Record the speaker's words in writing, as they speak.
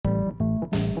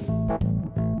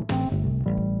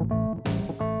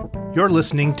You're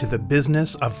listening to the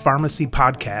Business of Pharmacy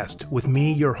podcast with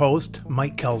me, your host,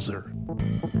 Mike Kelzer.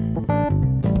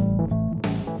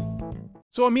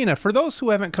 So, Amina, for those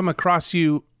who haven't come across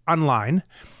you online,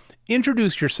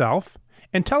 introduce yourself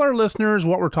and tell our listeners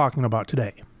what we're talking about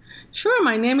today. Sure.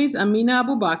 My name is Amina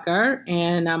Abubakar,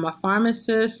 and I'm a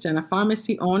pharmacist and a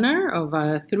pharmacy owner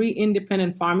of 3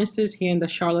 independent pharmacies here in the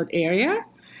Charlotte area.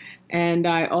 And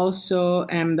I also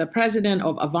am the president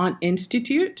of Avant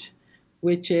Institute,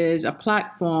 which is a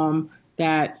platform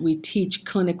that we teach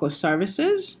clinical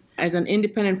services. As an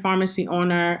independent pharmacy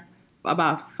owner,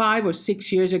 about 5 or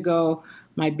 6 years ago,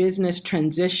 my business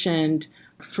transitioned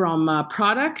from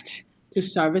product to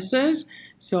services.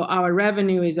 So our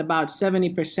revenue is about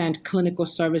 70% clinical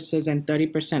services and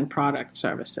 30% product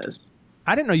services.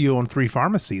 I didn't know you own 3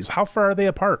 pharmacies. How far are they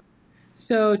apart?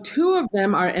 So 2 of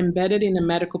them are embedded in a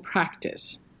medical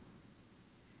practice.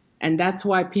 And that's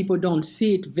why people don't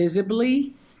see it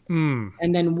visibly.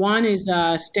 And then 1 is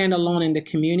standalone in the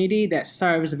community that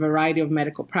serves a variety of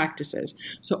medical practices.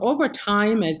 So over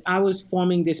time, as I was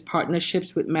forming these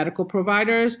partnerships with medical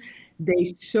providers, they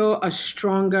saw a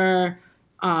stronger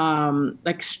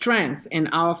strength in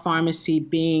our pharmacy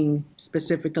being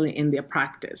specifically in their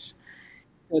practice.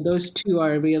 So those 2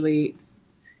 are really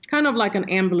kind of like an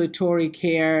ambulatory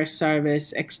care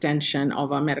service extension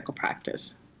of our medical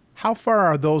practice. How far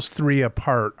are those 3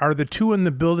 apart? Are the 2 in the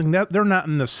building? They're not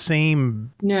in the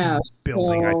same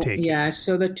building, I take it. Yeah,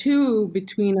 so the 2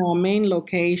 between our main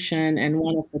location and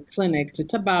one of the clinics,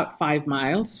 it's about 5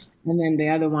 miles. And then the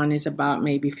other one is about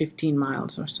maybe 15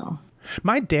 miles or so.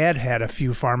 My dad had a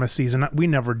few pharmacies, and we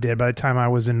never did. By the time I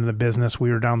was into the business,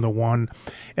 we were down to 1.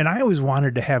 And I always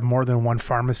wanted to have more than 1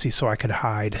 pharmacy so I could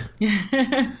hide.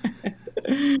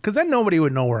 Because then nobody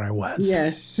would know where I was.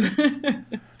 Yes.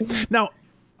 Now,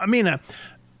 Amina,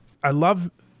 I love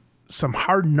some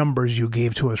hard numbers you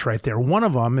gave to us right there. One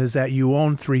of them is that you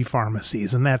own 3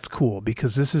 pharmacies, and that's cool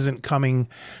because this isn't coming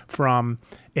from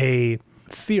a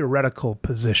theoretical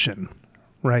position,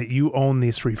 right? You own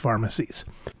these 3 pharmacies.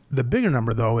 The bigger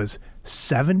number, though, is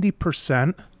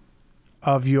 70%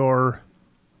 of your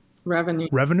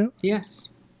revenue? Yes.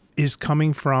 Is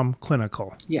coming from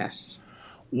clinical. Yes.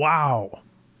 Wow.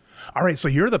 All right, so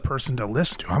you're the person to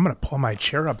listen to. I'm going to pull my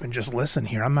chair up and just listen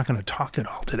here. I'm not going to talk at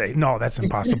all today. No, that's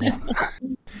impossible.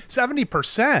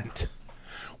 70%.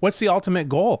 What's the ultimate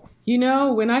goal? You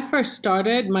know, when I first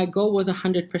started, my goal was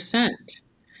 100%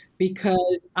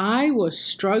 because I was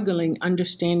struggling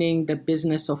understanding the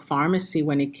business of pharmacy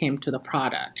when it came to the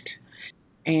product.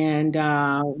 And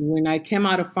when I came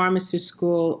out of pharmacy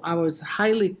school, I was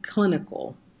highly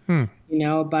clinical,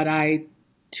 but I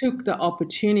took the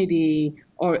opportunity,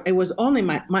 or it was only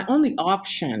my only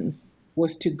option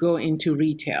was to go into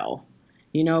retail,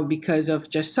 because of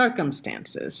just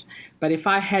circumstances. But if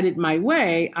I had it my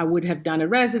way, I would have done a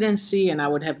residency and I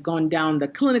would have gone down the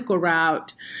clinical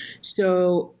route.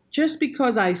 So just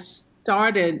because I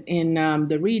started in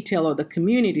the retail or the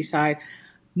community side,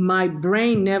 my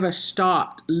brain never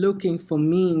stopped looking for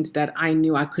means that I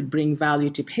knew I could bring value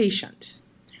to patients.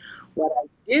 What I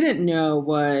didn't know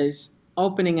was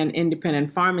opening an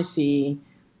independent pharmacy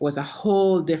was a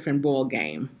whole different ball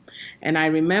game. And I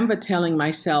remember telling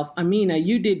myself, Amina,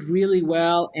 you did really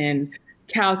well in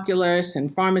calculus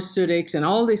and pharmaceutics and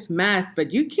all this math,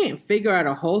 but you can't figure out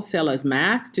a wholesaler's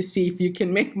math to see if you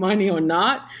can make money or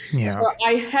not. Yeah. So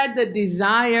I had the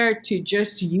desire to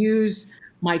just use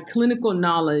my clinical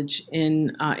knowledge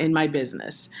in my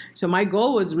business. So my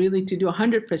goal was really to do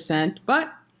 100%,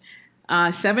 but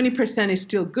 70% is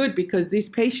still good because these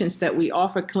patients that we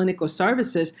offer clinical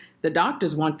services, the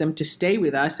doctors want them to stay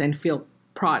with us and feel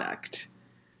product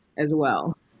as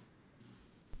well.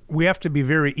 We have to be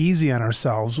very easy on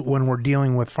ourselves when we're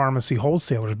dealing with pharmacy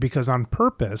wholesalers because on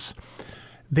purpose,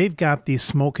 they've got these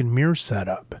smoke and mirrors set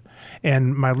up.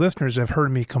 And my listeners have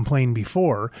heard me complain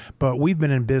before, but we've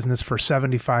been in business for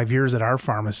 75 years at our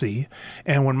pharmacy.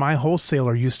 And when my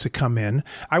wholesaler used to come in,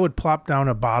 I would plop down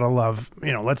a bottle of,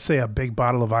 let's say a big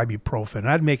bottle of ibuprofen.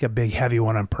 I'd make a big heavy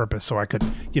one on purpose so I could,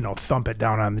 thump it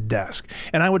down on the desk.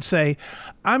 And I would say,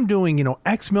 I'm doing,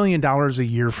 X million dollars a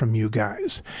year from you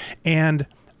guys. And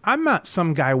I'm not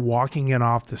some guy walking in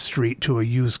off the street to a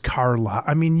used car lot.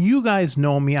 I mean, you guys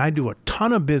know me. I do a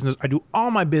ton of business. I do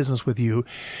all my business with you.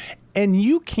 And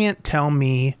you can't tell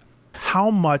me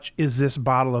how much is this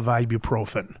bottle of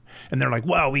ibuprofen? And they're like,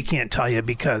 well, we can't tell you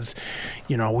because,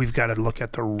 we've got to look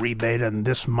at the rebate and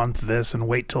this month this and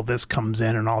wait till this comes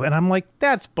in and all that. And I'm like,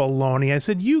 that's baloney. I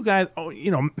said, you guys,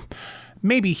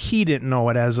 maybe he didn't know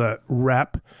it as a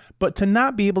rep, but to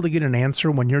not be able to get an answer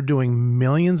when you're doing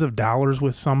millions of dollars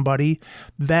with somebody,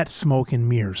 that's smoke and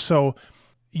mirrors. So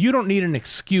you don't need an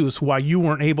excuse why you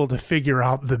weren't able to figure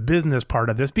out the business part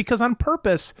of this, because on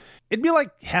purpose, it'd be like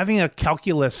having a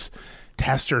calculus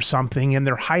test or something and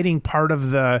they're hiding part of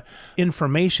the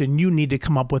information. You need to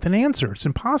come up with an answer. It's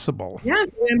impossible. Yes,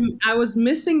 and I was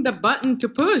missing the button to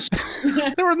push.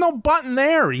 There was no button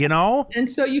there, you know? And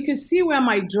so you can see where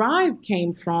my drive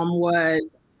came from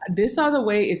was this other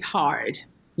way is hard,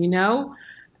 you know?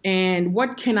 And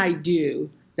what can I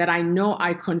do that I know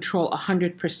I control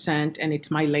 100% and it's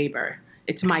my labor,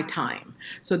 it's my time.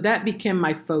 So that became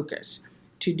my focus,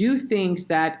 to do things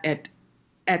that at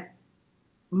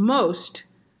most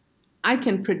I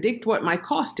can predict what my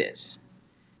cost is.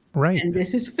 Right. And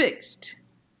this is fixed.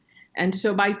 And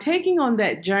so by taking on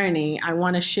that journey, I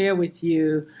want to share with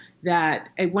you that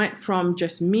it went from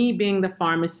just me being the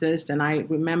pharmacist, and I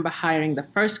remember hiring the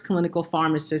first clinical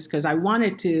pharmacist because I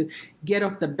wanted to get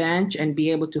off the bench and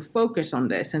be able to focus on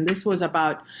this. And this was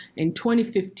about in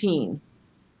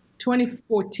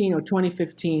 2014 or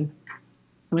 2015,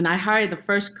 when I hired the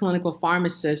first clinical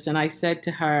pharmacist, and I said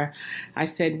to her, I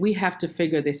said, we have to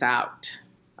figure this out.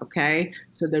 Okay,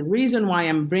 so the reason why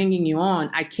I'm bringing you on,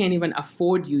 I can't even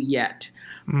afford you yet.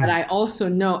 But I also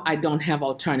know I don't have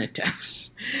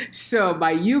alternatives. So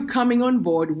by you coming on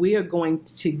board, we are going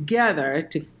together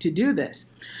to do this.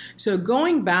 So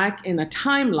going back in a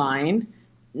timeline,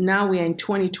 now we're in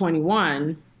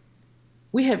 2021,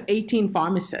 we have 18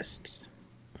 pharmacists.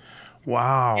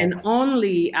 Wow. And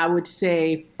only, I would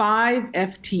say, 5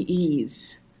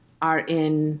 FTEs are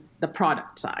in the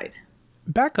product side.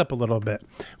 Back up a little bit.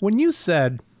 When you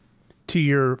said to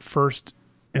your first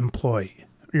employee,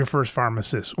 your first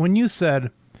pharmacist, when you said,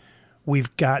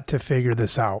 we've got to figure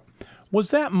this out,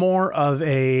 was that more of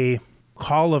a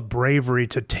call of bravery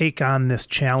to take on this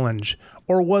challenge?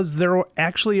 Or was there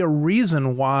actually a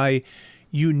reason why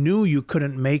you knew you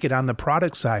couldn't make it on the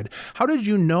product side? How did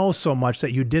you know so much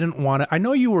that you didn't want to? I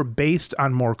know you were based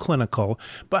on more clinical,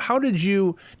 but how did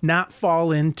you not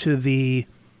fall into the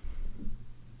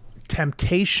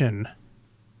temptation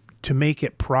to make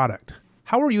it product?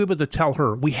 How were you able to tell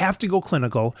her, we have to go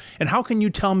clinical? And how can you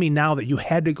tell me now that you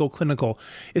had to go clinical?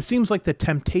 It seems like the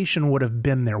temptation would have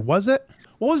been there. Was it?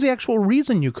 What was the actual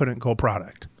reason you couldn't go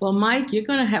product? Well, Mike, you're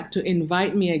going to have to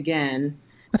invite me again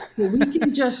so we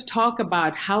can just talk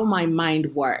about how my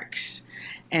mind works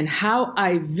and how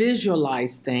I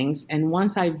visualize things. And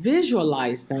once I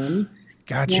visualize them,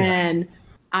 Gotcha. then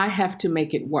I have to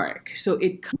make it work. So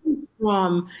it comes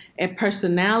from a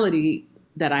personality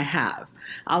that I have.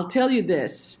 I'll tell you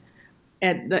this.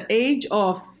 At the age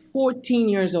of 14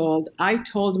 years old, I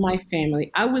told my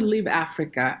family I would leave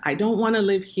Africa. I don't want to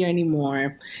live here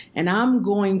anymore. And I'm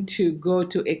going to go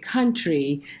to a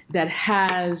country that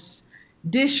has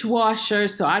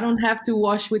dishwashers, so I don't have to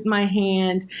wash with my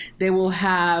hands. They will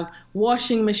have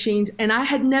washing machines. And I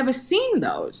had never seen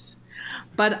those.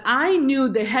 But I knew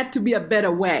there had to be a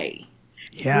better way.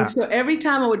 Yeah. And so every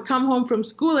time I would come home from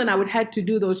school and I would have to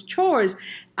do those chores,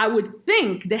 I would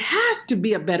think there has to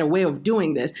be a better way of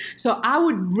doing this. So I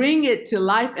would bring it to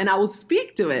life and I would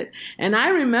speak to it. And I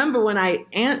remember when I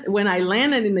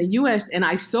landed in the U.S. and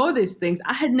I saw these things,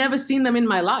 I had never seen them in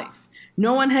my life.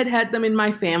 No one had had them in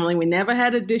my family. We never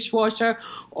had a dishwasher,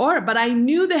 but I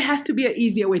knew there has to be an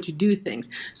easier way to do things.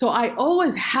 So I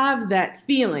always have that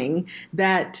feeling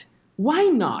that why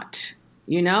not?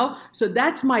 You know, so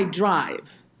that's my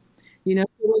drive. You know,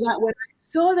 when I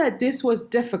saw that this was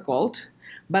difficult,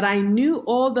 but I knew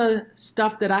all the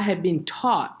stuff that I had been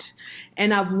taught,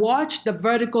 and I've watched the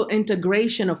vertical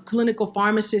integration of clinical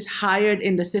pharmacists hired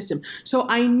in the system. So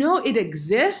I know it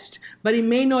exists, but it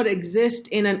may not exist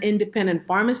in an independent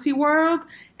pharmacy world,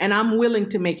 and I'm willing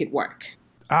to make it work.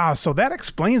 So that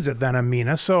explains it then,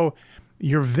 Amina. So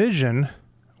your vision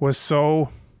was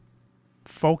so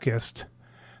focused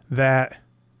that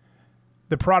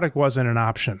the product wasn't an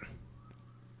option.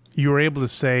 You were able to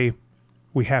say,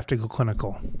 we have to go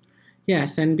clinical.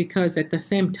 Yes, and because at the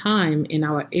same time in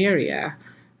our area,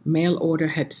 mail order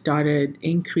had started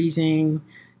increasing.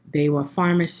 There were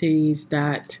pharmacies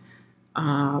that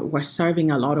were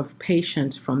serving a lot of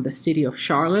patients from the city of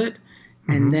Charlotte.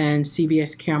 And then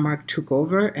CVS Caremark took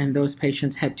over and those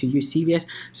patients had to use CVS.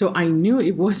 So I knew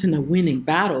it wasn't a winning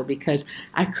battle because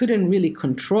I couldn't really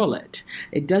control it.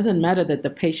 It doesn't matter that the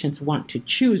patients want to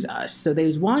choose us. So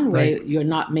there's one way you're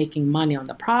not making money on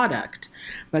the product,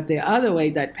 but the other way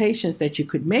that patients that you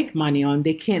could make money on,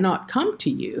 they cannot come to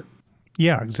you.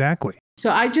 Yeah, exactly.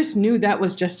 So I just knew that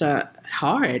was just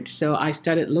hard. So I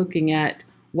started looking at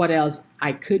what else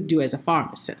I could do as a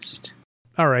pharmacist.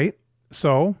 All right.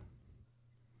 So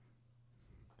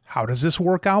how does this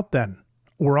work out then?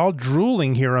 we're all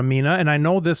drooling here, Amina, and I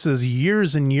know this is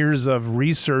years and years of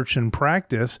research and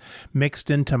practice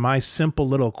mixed into my simple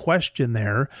little question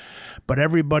there, but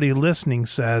everybody listening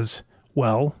says,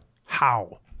 well,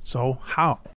 how? So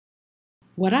how?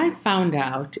 What I found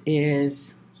out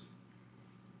is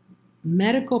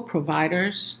medical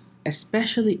providers,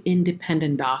 especially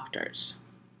independent doctors,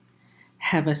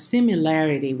 have a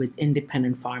similarity with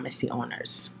independent pharmacy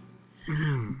owners.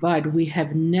 But we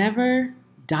have never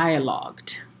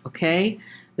dialogued, okay?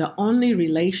 The only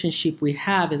relationship we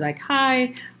have is like,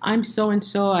 hi, I'm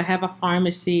so-and-so, I have a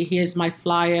pharmacy, here's my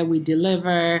flyer, we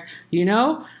deliver,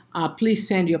 please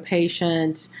send your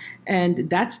patients. And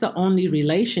that's the only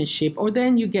relationship. Or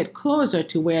then you get closer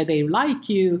to where they like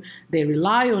you, they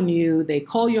rely on you, they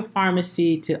call your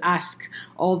pharmacy to ask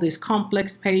all these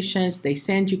complex patients, they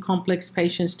send you complex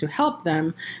patients to help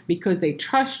them because they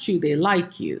trust you, they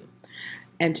like you.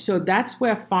 And so that's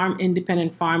where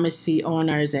independent pharmacy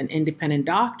owners and independent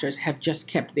doctors have just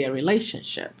kept their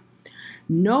relationship.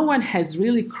 No one has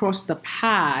really crossed the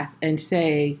path and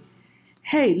say,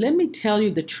 hey, let me tell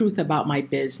you the truth about my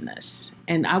business.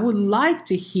 And I would like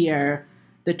to hear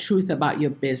the truth about your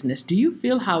business. Do you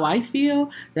feel how I feel,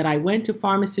 that I went to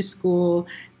pharmacy school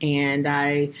and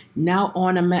I now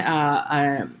own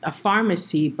a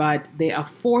pharmacy, but there are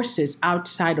forces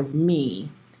outside of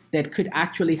me that could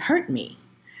actually hurt me?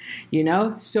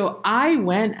 So I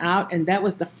went out, and that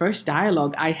was the first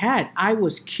dialogue I had. I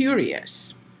was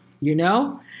curious,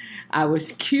 I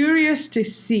was curious to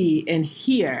see and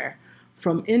hear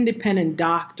from independent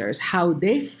doctors how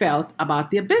they felt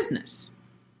about their business.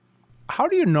 How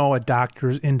do you know a doctor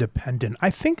is independent? I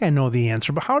think I know the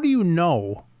answer, but how do you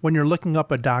know when you're looking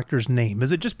up a doctor's name?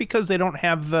 Is it just because they don't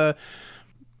have the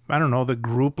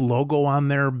group logo on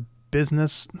their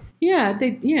business? Yeah,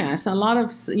 yes. A lot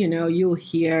of, you'll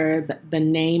hear the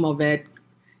name of it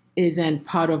isn't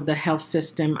part of the health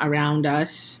system around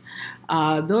us,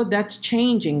 though that's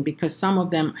changing because some of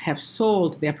them have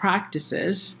sold their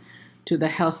practices to the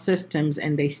health systems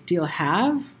and they still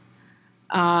have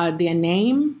their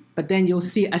name. But then you'll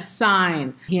see a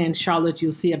sign here in Charlotte.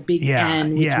 You'll see a big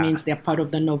N, which means they're part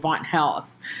of the Avant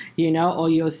Health, or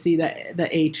you'll see the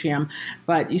atrium.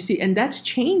 But you see, and that's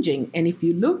changing. And if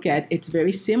you look at, it's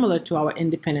very similar to our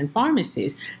independent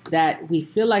pharmacies that we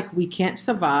feel like we can't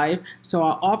survive. So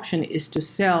our option is to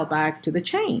sell back to the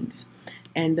chains.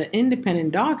 And the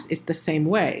independent docs is the same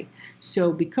way.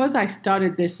 So because I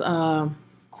started this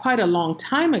quite a long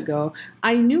time ago,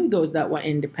 I knew those that were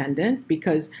independent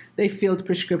because they filled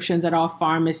prescriptions at our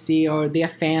pharmacy or their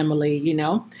family,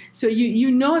 So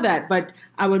you know that, but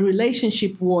our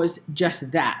relationship was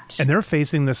just that. And they're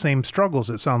facing the same struggles,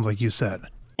 it sounds like you said.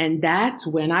 And that's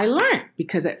when I learned,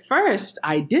 because at first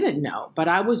I didn't know, but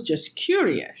I was just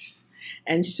curious.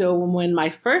 And so when my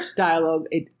first dialogue,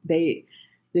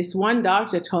 this one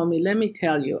doctor told me, let me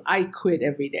tell you, I quit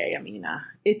every day, Amina.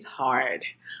 It's hard.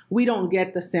 We don't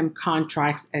get the same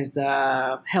contracts as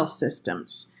the health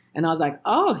systems. And I was like,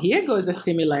 oh, here goes a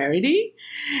similarity.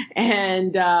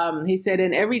 And he said,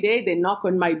 and every day they knock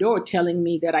on my door telling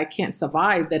me that I can't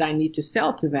survive, that I need to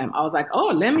sell to them. I was like, oh,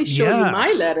 let me show you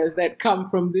my letters that come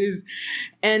from this.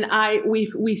 And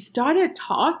we started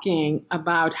talking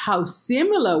about how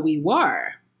similar we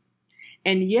were.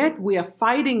 And yet we are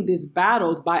fighting these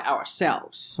battles by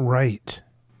ourselves. Right.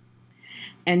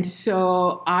 And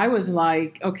so I was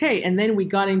like, okay. And then we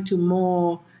got into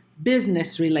more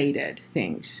business-related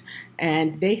things.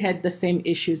 And they had the same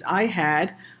issues I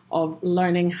had of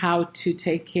learning how to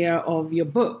take care of your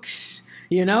books.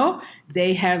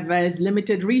 They have as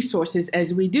limited resources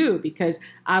as we do because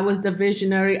I was the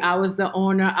visionary, I was the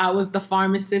owner, I was the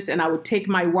pharmacist, and I would take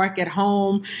my work at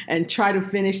home and try to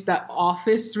finish the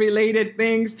office-related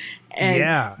things.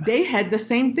 And they had the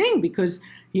same thing because,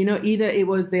 either it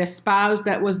was their spouse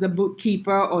that was the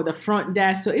bookkeeper or the front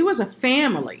desk. So it was a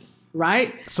family.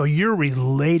 Right? So you're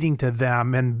relating to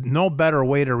them, and no better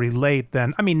way to relate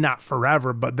than, not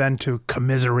forever, but then to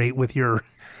commiserate with your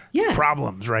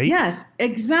problems, right? Yes,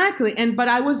 exactly. But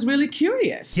I was really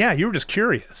curious. Yeah, you were just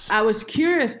curious. I was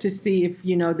curious to see if,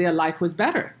 their life was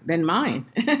better than mine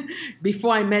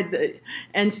before I met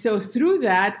and so through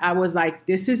that, I was like,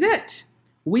 this is it.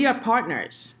 We are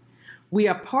partners. We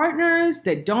are partners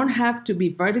that don't have to be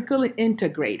vertically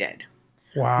integrated.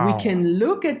 Wow. We can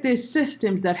look at these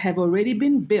systems that have already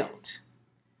been built,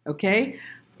 okay?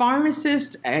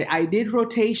 Pharmacists, I did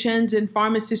rotations in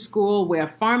pharmacy school where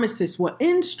pharmacists were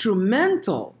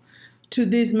instrumental to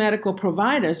these medical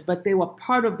providers, but they were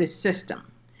part of this system.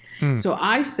 So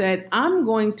I said, I'm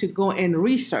going to go and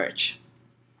research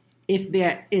if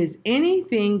there is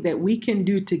anything that we can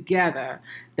do together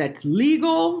that's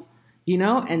legal,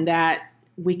 and that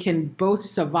we can both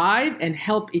survive and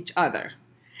help each other.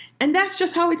 And that's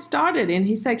just how it started. And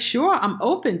he's like, sure, I'm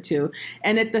open to.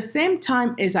 And at the same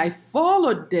time, as I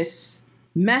followed this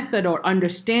method or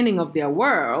understanding of their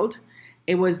world,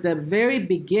 it was the very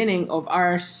beginning of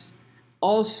us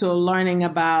also learning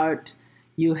about,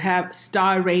 you have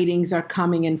star ratings are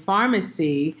coming in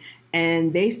pharmacy.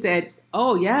 And they said,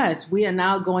 oh, yes, we are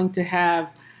now going to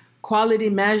have quality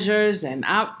measures and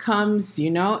outcomes,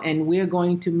 and we're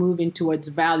going to move in towards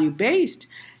value-based.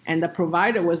 And the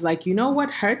provider was like, you know what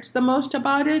hurts the most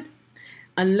about it?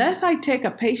 Unless I take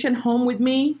a patient home with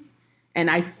me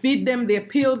and I feed them their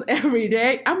pills every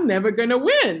day, I'm never going to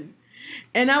win.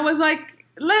 And I was like,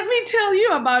 let me tell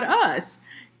you about us.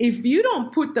 If you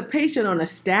don't put the patient on a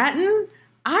statin,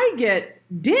 I get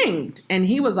dinged. And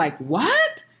he was like,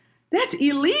 what? That's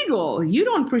illegal. You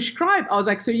don't prescribe. I was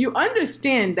like, so you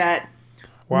understand that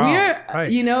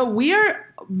we're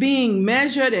being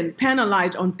measured and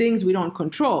penalized on things we don't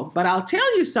control. But I'll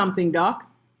tell you something, Doc.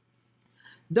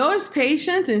 Those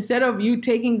patients, instead of you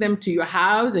taking them to your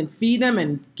house and feed them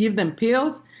and give them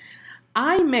pills,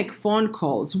 I make phone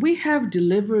calls. We have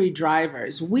delivery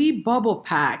drivers. We bubble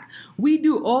pack. We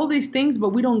do all these things, but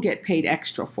we don't get paid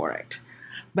extra for it.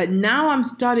 But now I'm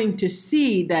starting to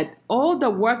see that all the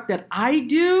work that I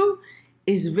do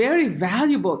is very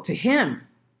valuable to him.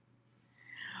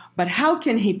 But how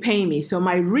can he pay me? So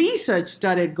my research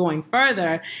started going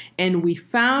further, and we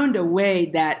found a way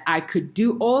that I could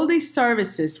do all these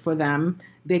services for them.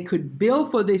 They could bill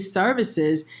for these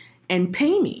services and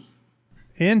pay me.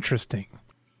 Interesting.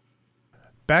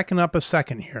 Backing up a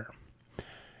second here.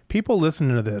 People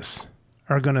listening to this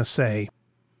are going to say,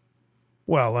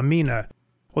 well, Amina,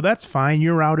 well, that's fine.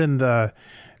 You're out in the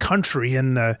country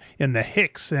in the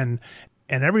Hicks and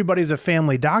everybody's a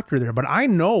family doctor there. But I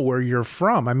know where you're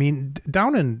from. I mean,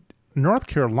 down in North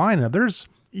Carolina,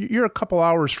 you're a couple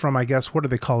hours from, I guess, what do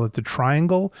they call it? The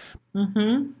Triangle.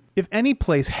 Mm-hmm. If any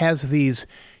place has these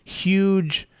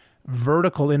huge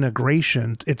vertical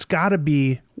integrations, it's got to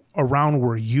be around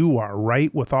where you are,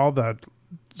 right? With all the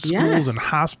schools and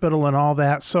hospital and all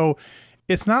that. So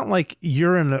it's not like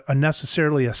you're in a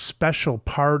necessarily a special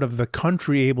part of the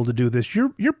country able to do this.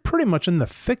 You're pretty much in the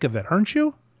thick of it, aren't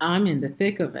you? I'm in the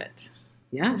thick of it.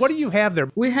 Yes. What do you have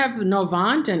there? We have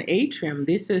Avant and Atrium.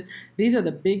 These are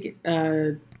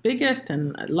the biggest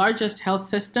and largest health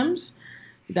systems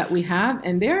that we have,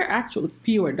 and there are actually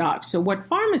fewer docs. So what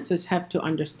pharmacists have to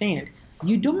understand,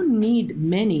 you don't need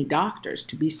many doctors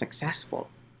to be successful.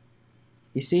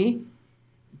 You see,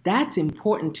 that's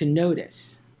important to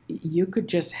notice. You could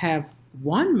just have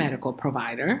one medical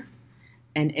provider,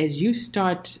 and as you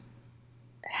start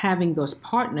having those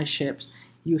partnerships,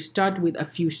 you start with a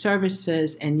few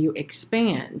services and you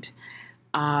expand.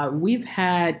 We've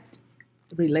had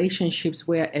relationships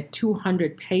where a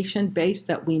 200 patient base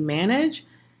that we manage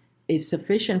is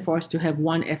sufficient for us to have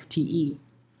one FTE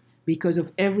because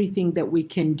of everything that we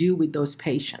can do with those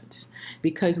patients.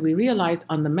 Because we realize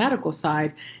on the medical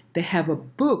side, they have a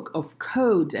book of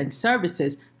codes and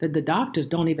services that the doctors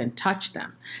don't even touch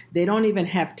them. They don't even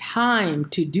have time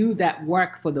to do that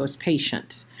work for those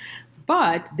patients.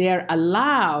 But they're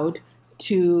allowed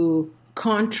to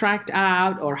contract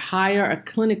out or hire a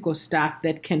clinical staff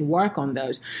that can work on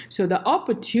those. So the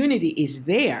opportunity is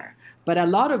there. But a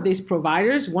lot of these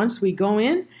providers, once we go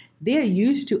in, they're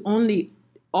used to only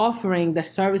offering the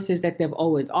services that they've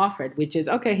always offered, which is,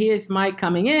 okay, here's Mike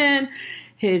coming in,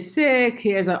 he's sick,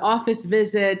 here's an office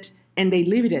visit, and they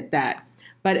leave it at that.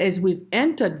 But as we've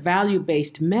entered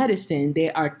value-based medicine,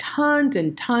 there are tons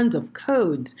and tons of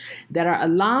codes that are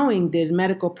allowing these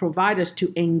medical providers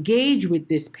to engage with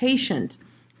these patients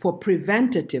for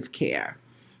preventative care,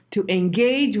 to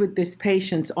engage with these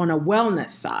patients on a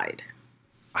wellness side.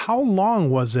 How long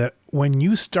was it when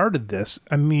you started this?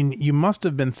 I mean, you must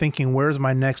have been thinking, where's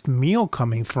my next meal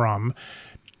coming from?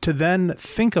 To then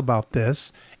think about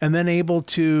this and then able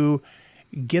to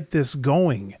get this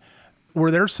going.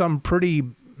 Were there some pretty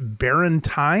barren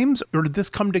times, or did this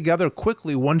come together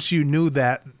quickly once you knew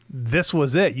that this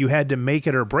was it? You had to make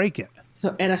it or break it.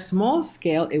 So at a small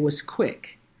scale, it was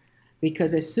quick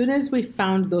because as soon as we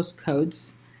found those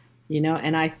codes,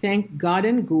 and I thank God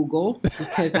and Google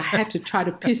because I had to try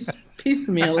to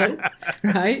piecemeal it,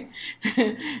 right?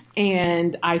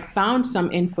 And I found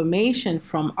some information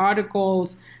from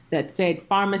articles that said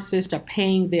pharmacists are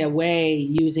paying their way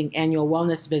using annual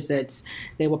wellness visits.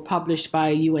 They were published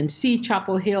by UNC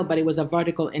Chapel Hill, but it was a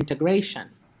vertical integration.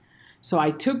 So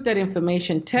I took that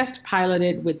information, test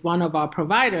piloted with one of our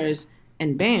providers,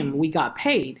 and bam, we got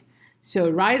paid. So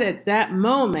right at that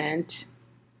moment,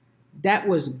 that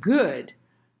was good.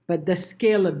 But the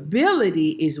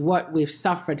scalability is what we've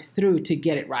suffered through to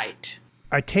get it right.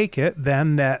 I take it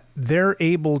then that they're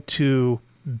able to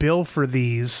bill for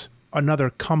these another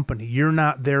company. You're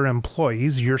not their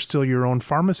employees. You're still your own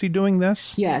pharmacy doing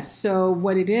this? Yes. So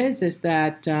what it is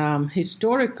that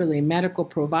historically medical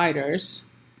providers,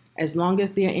 as long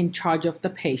as they're in charge of the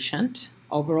patient,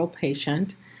 overall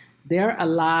patient, they're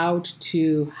allowed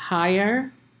to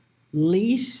hire,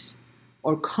 lease,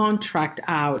 or contract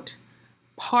out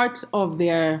parts of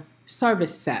their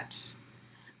service sets.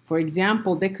 For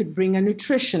example, they could bring a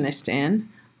nutritionist in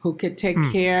who could take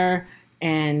care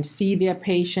and see their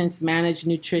patients, manage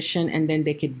nutrition, and then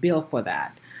they could bill for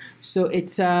that. So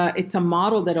it's a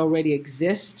model that already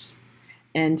exists.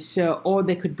 And so, or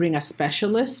they could bring a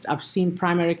specialist. I've seen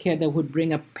primary care that would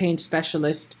bring a pain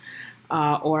specialist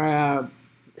or a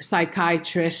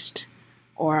psychiatrist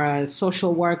or a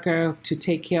social worker to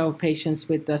take care of patients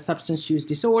with a substance use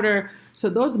disorder. So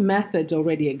those methods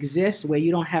already exist where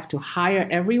you don't have to hire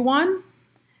everyone,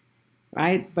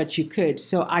 right? But you could.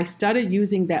 So I started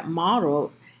using that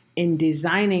model in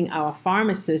designing our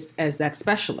pharmacist as that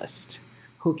specialist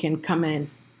who can come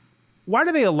in. Why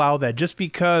do they allow that? Just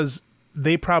because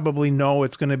they probably know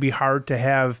it's going to be hard to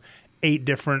have 8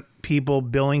 different people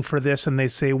billing for this, and they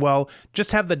say, well, just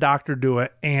have the doctor do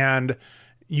it, and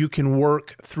you can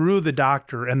work through the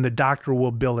doctor, and the doctor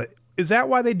will bill it. Is that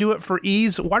why they do it, for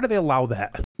ease? Why do they allow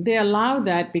that? They allow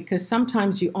that because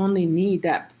sometimes you only need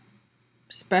that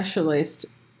specialist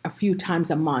a few times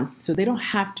a month. So they don't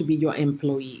have to be your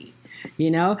employee,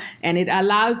 and it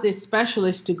allows this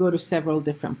specialist to go to several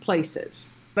different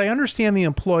places. I understand the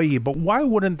employee, but why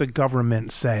wouldn't the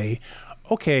government say,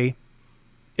 okay,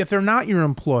 if they're not your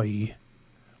employee,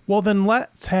 well, then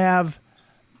let's have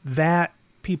that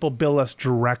people bill us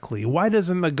directly? Why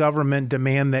doesn't the government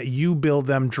demand that you bill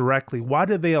them directly? Why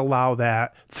do they allow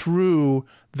that through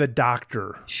the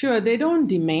doctor? Sure, they don't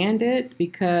demand it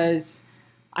because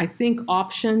I think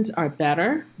options are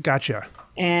better. Gotcha.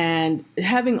 And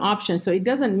having options, so it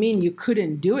doesn't mean you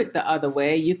couldn't do it the other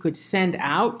way. You could send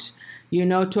out,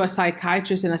 to a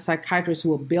psychiatrist, and a psychiatrist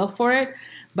will bill for it.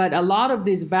 But a lot of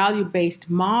these value-based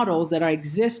models that are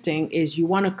existing is you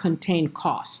want to contain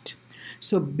cost.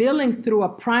 So billing through a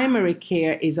primary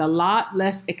care is a lot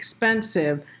less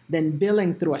expensive than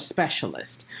billing through a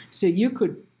specialist. So you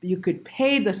could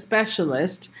pay the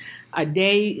specialist a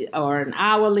day or an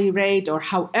hourly rate or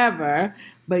however,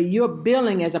 but you're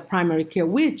billing as a primary care,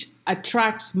 which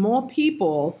attracts more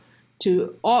people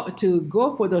to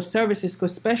go for those services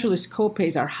because specialist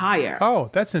copays are higher.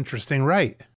 Oh, that's interesting,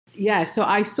 right? Yeah, so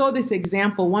I saw this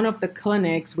example. One of the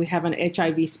clinics, we have an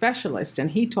HIV specialist,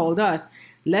 and he told us,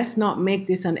 let's not make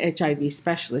this an HIV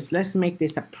specialist. Let's make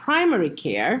this a primary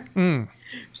care.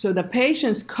 So the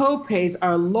patient's copays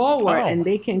are lower and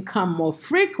they can come more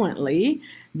frequently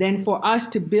than for us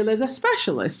to bill as a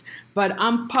specialist. But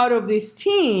I'm part of this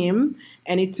team,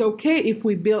 and it's okay if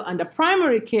we bill under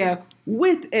primary care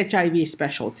with HIV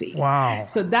specialty. Wow.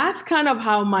 So that's kind of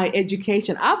how my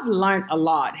education, I've learned a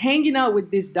lot. Hanging out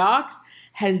with these docs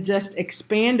has just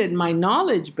expanded my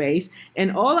knowledge base.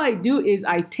 And all I do is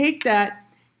I take that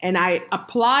and I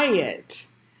apply it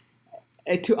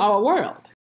to our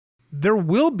world. There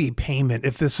will be payment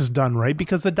if this is done right,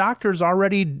 because the doctor's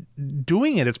already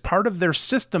doing it. It's part of their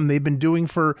system they've been doing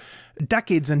for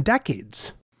decades and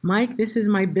decades. Mike, this is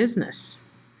my business.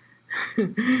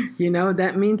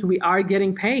 That means we are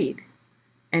getting paid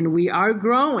and we are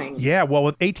growing. Yeah, well,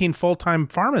 with 18 full-time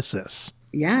pharmacists.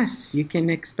 Yes, you can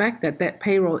expect that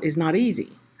payroll is not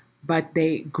easy, but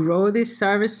they grow these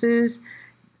services,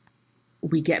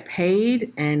 we get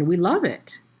paid, and we love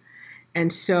it.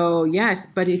 And so, yes,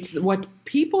 but it's what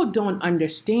people don't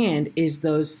understand is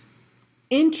those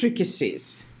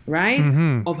intricacies, right?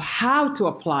 Of how to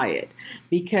apply it.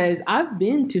 Because I've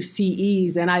been to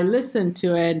CEs and I listen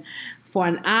to it for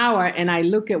an hour and I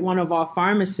look at one of our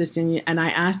pharmacists and I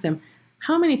ask them,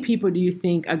 how many people do you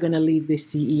think are going to leave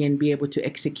this CE and be able to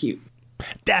execute?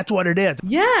 That's what it is.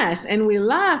 Yes. And we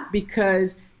laugh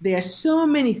because there are so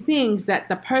many things that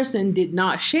the person did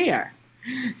not share.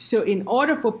 So in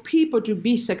order for people to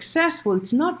be successful,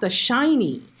 it's not the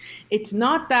shiny. It's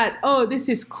not that, oh, this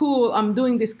is cool, I'm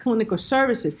doing this clinical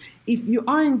services. If you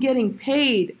aren't getting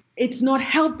paid, it's not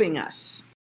helping us.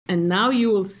 And now you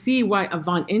will see why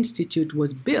Avant Institute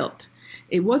was built.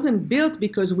 It wasn't built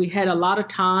because we had a lot of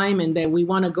time and that we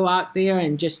want to go out there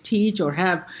and just teach or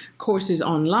have courses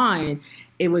online.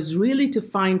 It was really to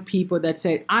find people that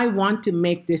said, I want to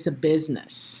make this a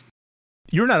business.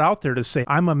 You're not out there to say,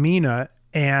 I'm Amina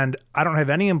and I don't have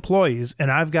any employees,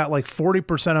 and I've got like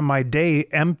 40% of my day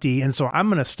empty, and so I'm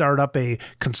going to start up a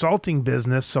consulting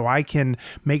business so I can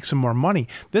make some more money.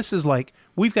 This is like,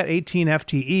 we've got 18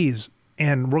 FTEs,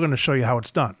 and we're going to show you how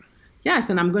it's done. Yes,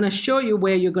 and I'm going to show you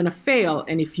where you're going to fail.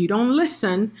 And if you don't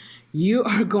listen, you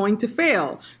are going to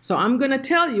fail. So I'm going to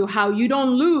tell you how you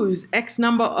don't lose X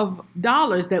number of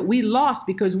dollars that we lost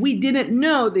because we didn't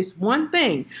know this one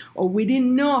thing, or we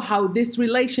didn't know how this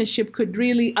relationship could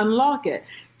really unlock it.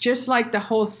 Just like the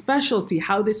whole specialty,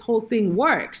 how this whole thing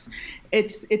works.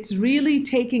 It's really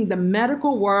taking the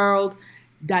medical world,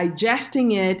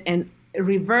 digesting it, and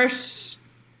reverse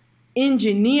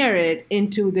engineer it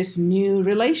into this new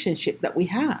relationship that we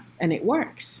have, and it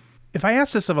works. If I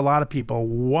ask this of a lot of people,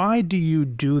 why do you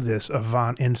do this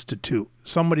Avant Institute?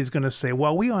 Somebody's going to say,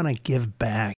 well, we want to give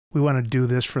back. We want to do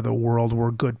this for the world.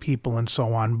 We're good people and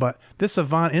so on. But this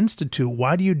Avant Institute,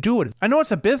 why do you do it? I know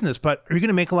it's a business, but are you going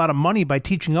to make a lot of money by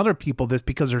teaching other people this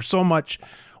because there's so much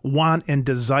want and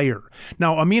desire?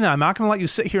 Now, Amina, I'm not going to let you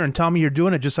sit here and tell me you're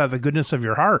doing it just out of the goodness of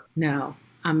your heart. No,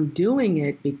 I'm doing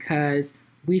it because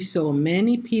we saw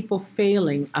many people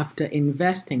failing after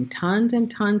investing tons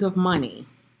and tons of money,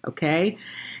 okay?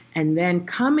 And then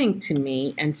coming to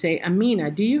me and say, Amina,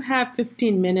 do you have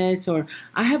 15 minutes? Or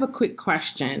I have a quick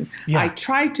question. Yeah. I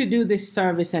tried to do this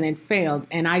service and it failed.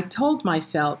 And I told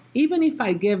myself, even if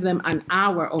I give them an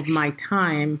hour of my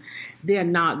time, they're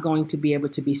not going to be able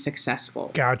to be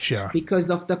successful. Gotcha. Because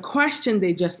of the question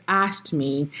they just asked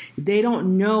me, they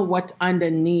don't know what's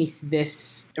underneath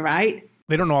this, right?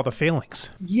 They don't know all the failings.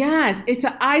 Yes, it's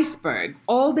an iceberg.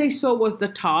 All they saw was the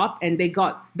top, and they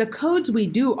got the codes we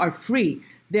do are free.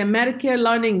 They're Medicare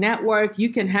Learning Network. You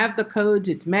can have the codes.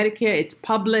 It's Medicare. It's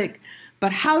public.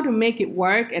 But how to make it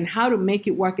work and how to make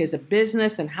it work as a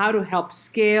business and how to help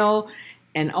scale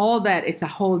and all that, it's a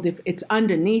whole it's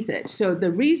underneath it. So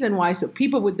the reason why, so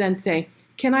people would then say,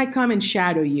 can I come and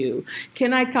shadow you?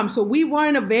 Can I come? So we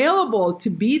weren't available to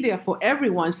be there for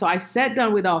everyone. So I sat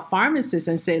down with our pharmacists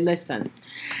and say, listen,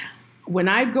 when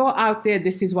I go out there,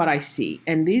 this is what I see.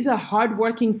 And these are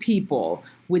hardworking people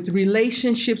with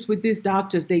relationships with these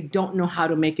doctors. They don't know how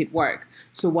to make it work.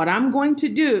 So what I'm going to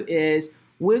do is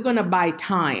we're going to buy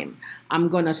time. I'm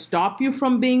going to stop you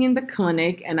from being in the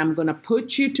clinic, and I'm going to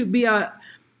put you to be a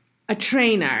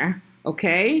trainer,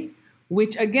 okay?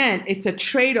 Which, again, it's a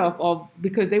trade-off of,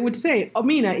 because they would say,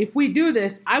 Amina, if we do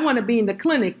this, I want to be in the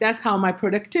clinic. That's how my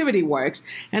productivity works.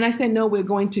 And I said, no, we're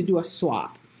going to do a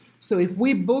swap. So if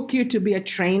we book you to be a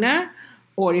trainer,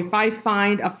 or if I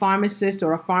find a pharmacist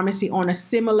or a pharmacy owner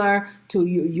similar to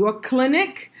your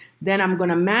clinic, then I'm going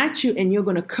to match you and you're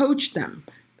going to coach them.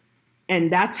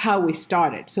 And that's how we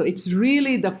started. So it's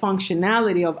really the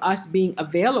functionality of us being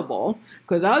available,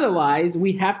 because otherwise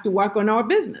we have to work on our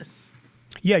business.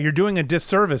 Yeah, you're doing a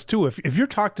disservice too. If you're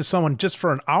talking to someone just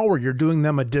for an hour, you're doing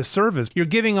them a disservice. You're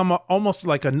giving them almost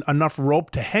like enough rope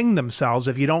to hang themselves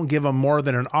if you don't give them more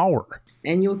than an hour.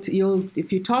 And you'll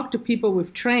if you talk to people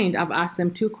we've trained, I've asked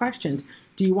them two questions.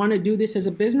 Do you want to do this as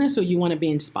a business, or you want to be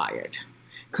inspired?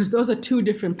 Because those are two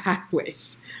different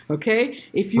pathways, okay?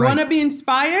 If you want to be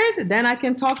inspired, then I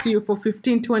can talk to you for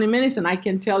 15, 20 minutes and I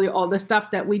can tell you all the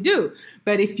stuff that we do.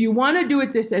 But if you want to do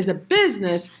this as a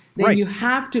business, then you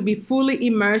have to be fully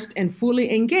immersed and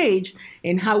fully engaged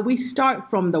in how we start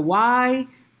from the why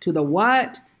to the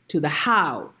what to the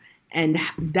how. And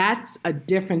that's a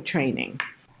different training.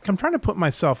 I'm trying to put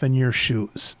myself in your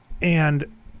shoes, and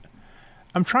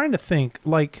I'm trying to think,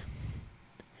 like,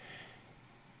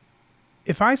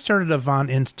 if I started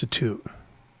Avant Institute,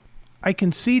 I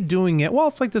can see doing it. Well,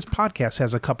 it's like this podcast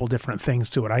has a couple different things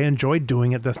to it. I enjoyed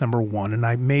doing it. That's number one.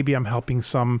 And maybe I'm helping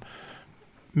some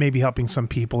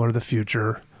people or the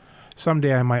future.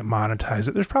 Someday I might monetize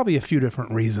it. There's probably a few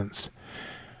different reasons.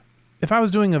 If I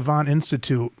was doing Avant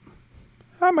Institute,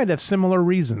 I might have similar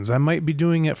reasons. I might be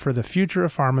doing it for the future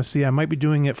of pharmacy. I might be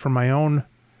doing it for my own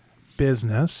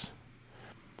business.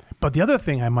 But the other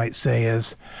thing I might say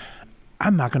is,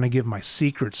 I'm not going to give my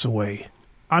secrets away.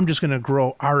 I'm just going to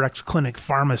grow RX Clinic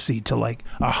Pharmacy to like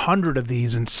 100 of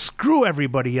these and screw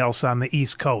everybody else on the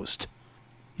East Coast.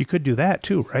 You could do that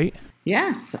too, right?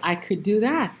 Yes, I could do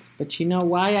that. But you know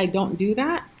why I don't do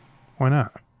that? Why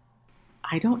not?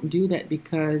 I don't do that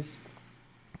because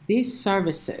these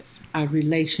services are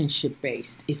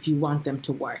relationship-based if you want them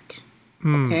to work,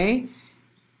 okay?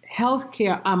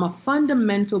 Healthcare, I'm a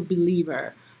fundamental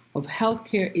believer of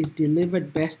healthcare is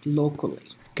delivered best locally.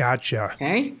 Gotcha.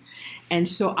 Okay? And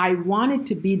so I want it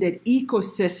to be that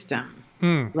ecosystem,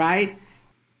 right?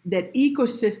 That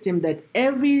ecosystem that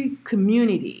every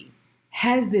community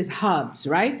has these hubs,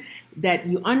 right? That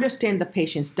you understand the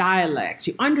patient's dialects,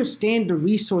 you understand the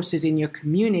resources in your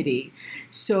community.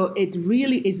 So it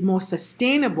really is more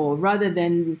sustainable rather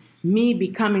than me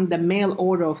becoming the mail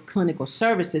order of clinical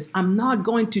services. I'm not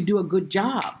going to do a good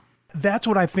job. That's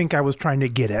what I think I was trying to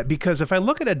get at, because if I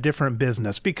look at a different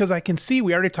business, because I can see,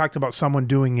 we already talked about someone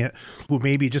doing it who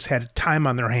maybe just had time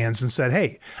on their hands and said,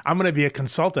 hey, I'm going to be a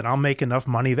consultant. I'll make enough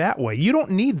money that way. You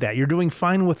don't need that. You're doing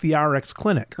fine with the RX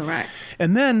clinic. Correct.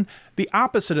 And then the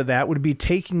opposite of that would be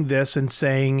taking this and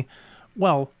saying,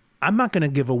 well, I'm not going to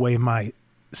give away my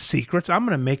secrets. I'm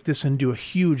going to make this into a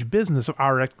huge business of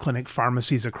RX clinic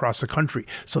pharmacies across the country.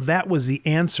 So that was the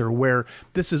answer, where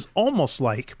this is almost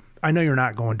like, I know you're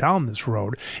not going down this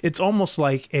road. It's almost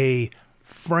like a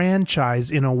franchise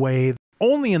in a way,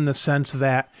 only in the sense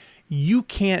that you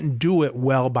can't do it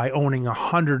well by owning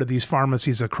 100 of these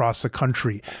pharmacies across the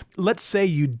country. Let's say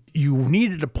you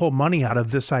needed to pull money out of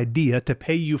this idea to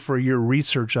pay you for your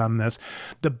research on this.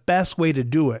 The best way to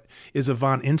do it is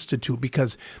Avant Institute,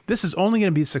 because this is only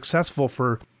going to be successful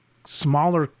for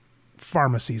smaller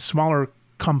pharmacies, smaller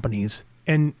companies.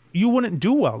 And you wouldn't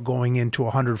do well going into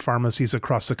 100 pharmacies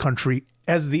across the country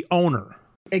as the owner.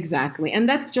 Exactly. And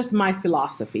that's just my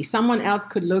philosophy. Someone else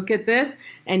could look at this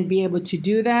and be able to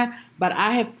do that. But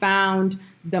I have found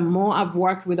the more I've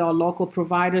worked with our local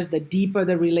providers, the deeper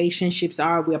the relationships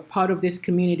are. We're part of this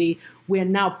community. We're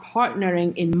now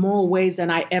partnering in more ways than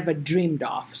I ever dreamed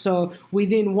of. So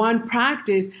within one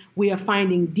practice, we are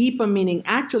finding deeper meaning.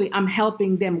 Actually, I'm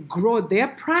helping them grow their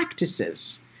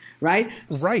practices. Right?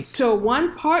 Right. So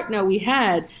one partner we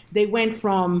had, they went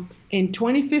from, in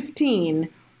 2015,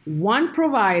 one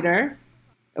provider,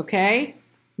 okay,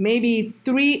 maybe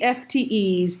 3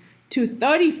 FTEs, to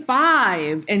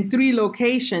 35 and 3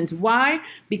 locations. Why?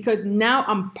 Because now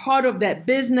I'm part of that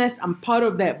business, I'm part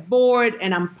of that board,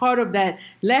 and I'm part of that,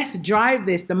 let's drive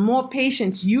this. The more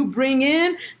patients you bring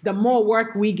in, the more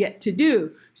work we get to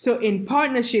do. So in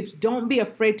partnerships, don't be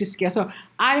afraid to scale. So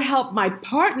I help my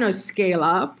partners scale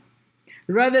up,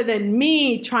 rather than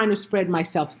me trying to spread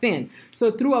myself thin.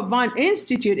 So through Avant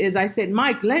Institute, as I said,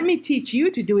 Mike, let me teach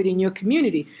you to do it in your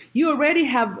community. You already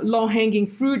have low-hanging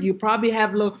fruit. You probably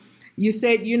have you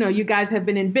said, you guys have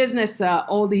been in business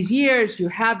all these years. You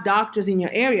have doctors in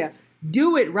your area.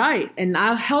 Do it right, and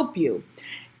I'll help you.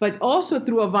 But also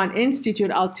through Avant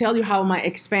Institute, I'll tell you how my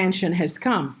expansion has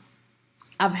come.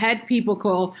 I've had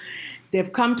people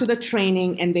they've come to the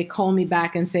training and they call me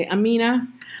back and say, Amina,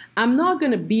 I'm not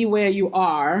going to be where you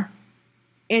are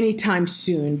anytime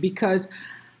soon, because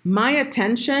my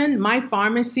attention, my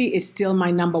pharmacy is still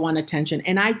my number one attention,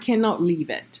 and I cannot leave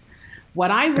it. What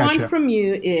I want from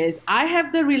you is, I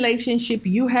have the relationship,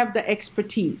 you have the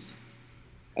expertise.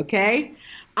 Okay?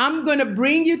 I'm going to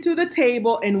bring you to the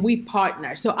table and we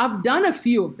partner. So I've done a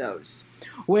few of those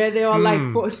where they are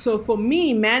for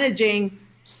me, managing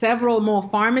several more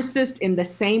pharmacists in the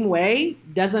same way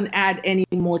doesn't add any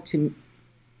more to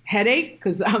headache,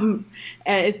 because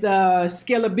it's the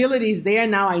scalability is there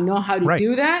now. I know how to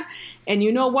do that. And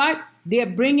you know what? They're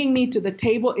bringing me to the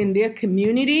table in their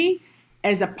community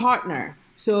as a partner.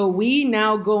 So we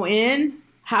now go in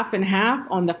half and half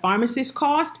on the pharmacist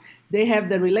cost. They have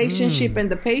the relationship and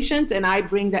the patients, and I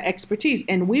bring the expertise.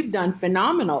 And we've done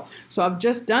phenomenal. So I've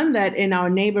just done that in our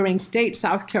neighboring state,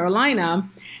 South Carolina.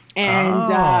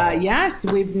 And yes,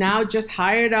 we've now just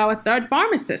hired our 3rd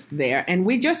pharmacist there. And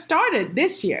we just started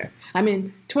this year.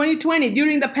 2020,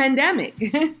 during the pandemic.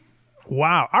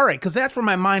 Wow. All right. Because that's where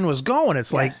my mind was going.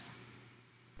 It's like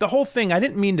the whole thing. I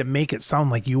didn't mean to make it sound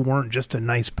like you weren't just a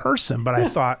nice person, but I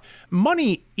thought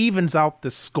money evens out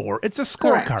the score. It's a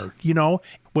scorecard,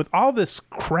 with all this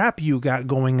crap you got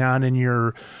going on in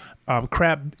your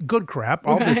good crap,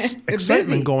 all this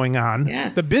excitement going on,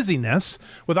 the busyness,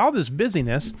 with all this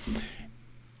busyness,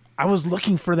 I was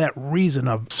looking for that reason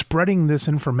of spreading this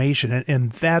information,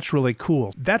 and that's really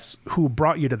cool. That's who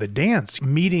brought you to the dance,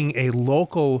 meeting a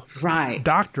local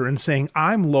doctor and saying,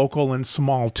 I'm local and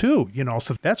small too,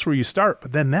 so that's where you start.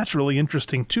 But then that's really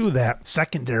interesting too, that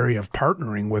secondary of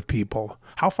partnering with people.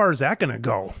 How far is that going to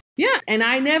go? Yeah, and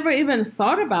I never even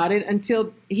thought about it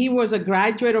until he was a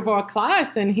graduate of our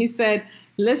class, and he said,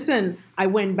 listen, I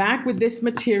went back with this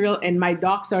material and my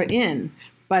docs are in,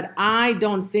 but I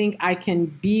don't think I can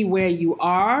be where you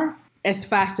are as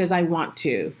fast as I want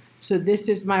to. So this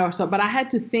is but I had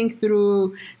to think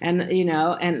through and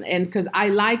because I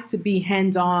like to be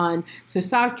hands-on. So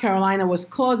South Carolina was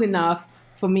close enough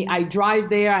for me. I drive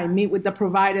there, I meet with the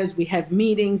providers, we have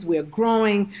meetings, we're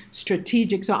growing,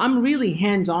 strategic. So I'm really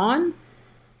hands-on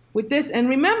with this. And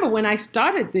remember, when I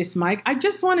started this, Mike, I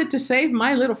just wanted to save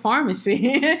my little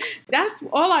pharmacy. That's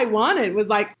all I wanted, was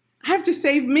like, I have to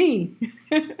save me.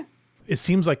 It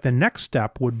seems like the next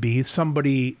step would be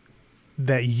somebody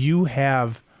that you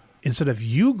have, instead of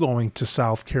you going to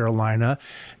South Carolina,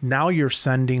 now you're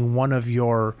sending one of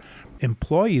your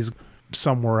employees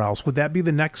somewhere else. Would that be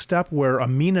the next step, where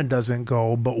Amina doesn't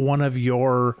go, but one of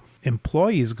your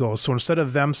employees goes? So instead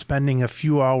of them spending a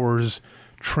few hours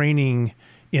training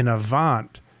in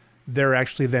Avant, they're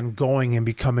actually then going and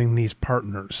becoming these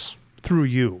partners through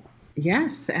you.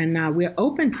 Yes, and we're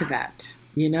open to that.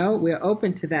 We're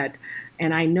open to that.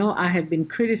 And I know I have been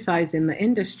criticized in the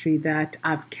industry that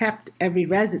I've kept every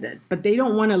resident, but they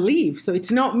don't want to leave. So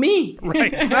it's not me.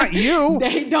 Right, it's not you.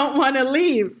 They don't want to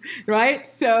leave, right?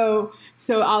 So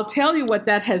I'll tell you what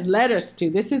that has led us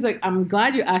to. I'm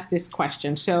glad you asked this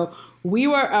question. So we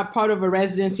were a part of a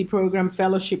residency program,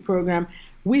 fellowship program.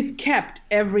 We've kept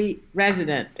every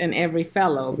resident and every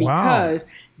fellow because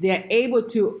they're able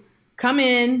to come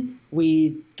in,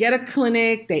 we get a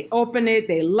clinic, they open it,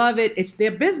 they love it. It's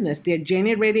their business. They're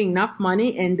generating enough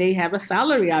money and they have a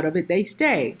salary out of it. They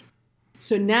stay.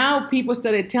 So now people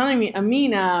started telling me,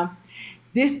 Amina,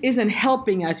 this isn't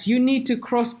helping us. You need to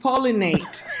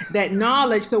cross-pollinate that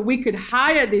knowledge so we could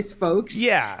hire these folks.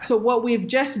 Yeah. So what we've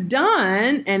just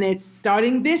done, and it's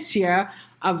starting this year,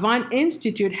 Avant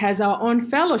Institute has our own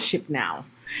fellowship now,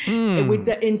 with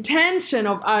the intention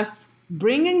of us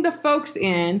bringing the folks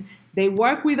in. They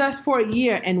work with us for a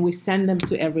year and we send them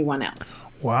to everyone else.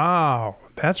 Wow,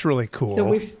 that's really cool. So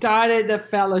we've started a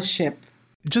fellowship.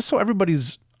 Just so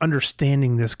everybody's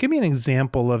understanding this, give me an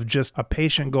example of just a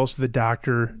patient goes to the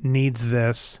doctor, needs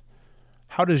this.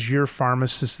 How does your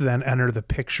pharmacist then enter the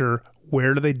picture?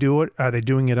 Where do they do it? Are they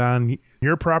doing it on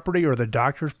your property or the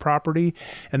doctor's property?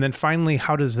 And then finally,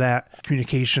 how does that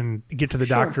communication get to the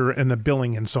doctor and the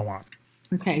billing and so on?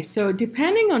 Okay, so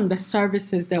depending on the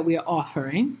services that we are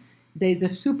offering, there's a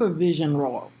supervision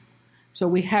role. So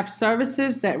we have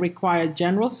services that require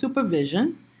general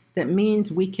supervision. That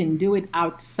means we can do it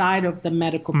outside of the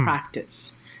medical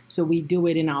practice. So we do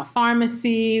it in our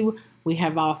pharmacy. We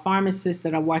have our pharmacists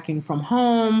that are working from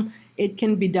home. It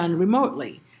can be done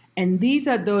remotely. And these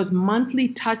are those monthly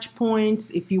touch points,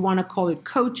 if you want to call it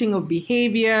coaching of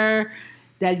behavior,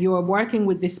 that you're working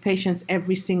with these patients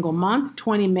every single month,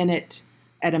 20 minutes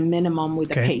at a minimum with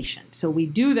a patient. So we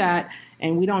do that,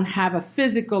 and we don't have a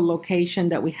physical location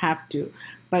that we have to.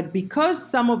 But because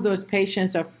some of those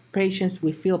patients are patients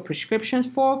we fill prescriptions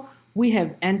for, we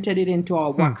have entered it into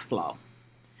our workflow.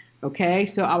 Okay,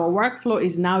 so our workflow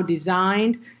is now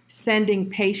designed, sending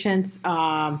patients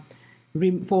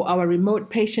for our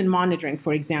remote patient monitoring,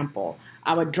 for example.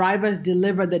 Our drivers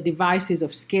deliver the devices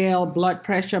of scale, blood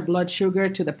pressure, blood sugar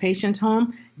to the patient's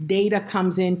home. Data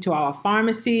comes into our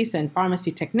pharmacies and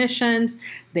pharmacy technicians.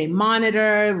 They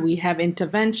monitor. We have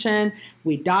intervention.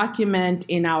 We document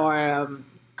in our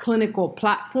clinical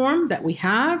platform that we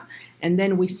have. And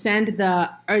then we send the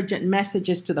urgent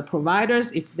messages to the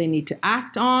providers if they need to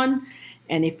act on.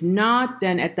 And if not,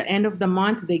 then at the end of the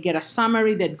month, they get a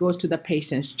summary that goes to the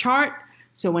patient's chart.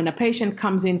 So when a patient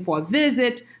comes in for a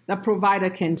visit, the provider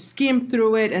can skim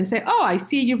through it and say, oh, I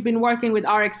see you've been working with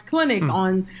RX Clinic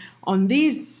on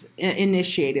these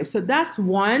initiatives. So that's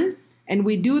one. And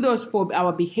we do those for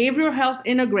our behavioral health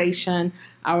integration,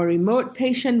 our remote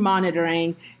patient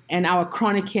monitoring, and our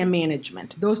chronic care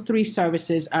management. Those three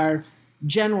services are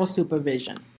general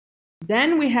supervision.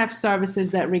 Then we have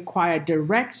services that require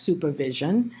direct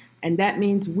supervision, and that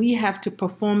means we have to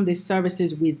perform these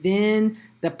services within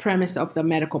the premise of the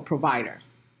medical provider.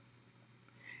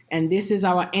 And this is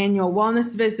our annual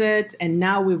wellness visit, and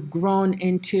now we've grown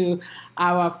into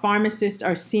our pharmacists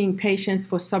are seeing patients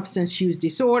for substance use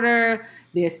disorder,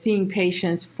 they're seeing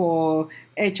patients for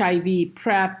HIV,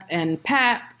 PrEP, and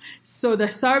PEP. So the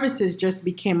services just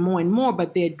became more and more,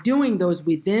 but they're doing those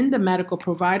within the medical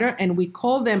provider, and we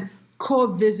call them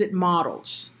co-visit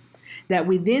models. That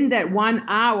within that 1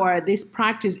 hour, this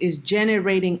practice is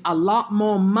generating a lot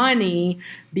more money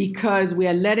because we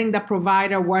are letting the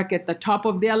provider work at the top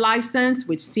of their license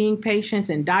with seeing patients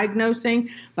and diagnosing,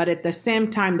 but at the same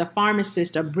time, the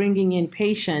pharmacists are bringing in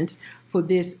patients for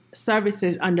these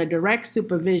services under direct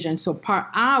supervision. So per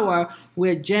hour,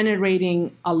 we're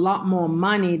generating a lot more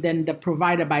money than the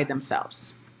provider by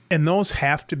themselves. And those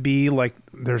have to be like,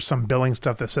 there's some billing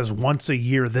stuff that says once a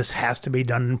year, this has to be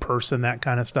done in person, that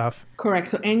kind of stuff? Correct.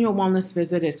 So annual wellness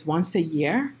visit is once a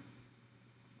year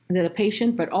to the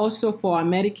patient, but also for our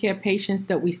Medicare patients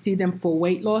that we see them for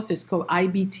weight loss. It's called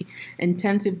IBT,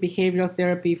 intensive behavioral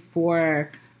therapy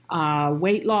for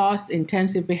weight loss,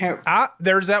 intensive behavior.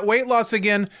 There's that weight loss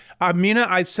again. Amina,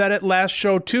 I said it last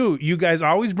show too. You guys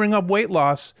always bring up weight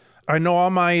loss. I know all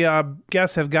my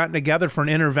guests have gotten together for an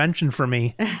intervention for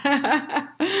me.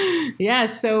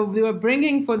 Yes, so we were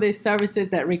bringing for these services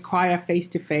that require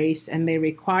face-to-face, and they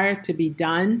require to be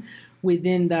done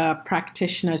within the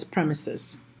practitioner's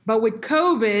premises. But with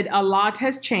COVID, a lot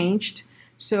has changed.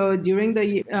 So during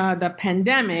the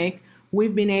pandemic,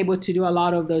 we've been able to do a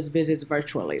lot of those visits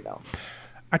virtually, though.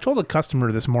 I told a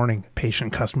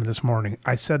patient customer this morning,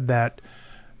 I said that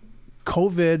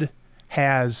COVID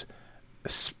has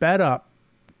sped up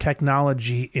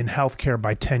technology in healthcare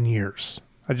by 10 years.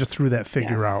 I just threw that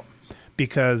figure out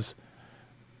because,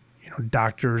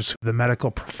 doctors, the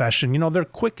medical profession, they're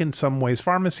quick in some ways.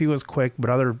 Pharmacy was quick, but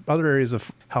other areas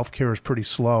of healthcare is pretty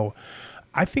slow.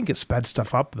 I think it sped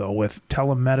stuff up, though, with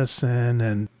telemedicine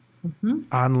and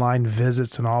online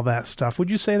visits and all that stuff.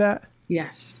 Would you say that?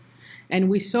 Yes. And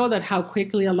we saw that how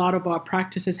quickly a lot of our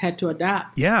practices had to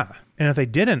adapt. Yeah. And if they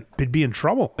didn't, they'd be in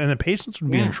trouble, and the patients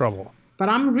would be in trouble. But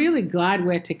I'm really glad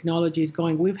where technology is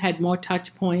going. We've had more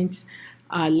touch points,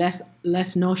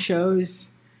 less no-shows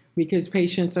because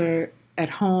patients are at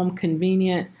home,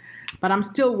 convenient. But I'm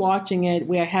still watching it.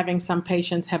 We're having some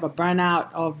patients have a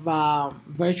burnout of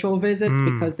virtual visits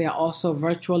because they're also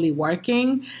virtually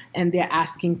working, and they're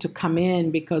asking to come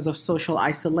in because of social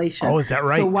isolation. Oh, is that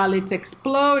right? So while it's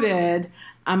exploded,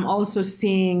 I'm also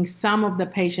seeing some of the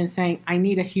patients saying, I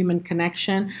need a human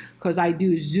connection because I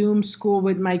do Zoom school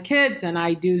with my kids and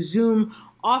I do Zoom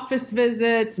office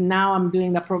visits. Now I'm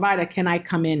doing the provider. Can I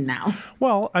come in now?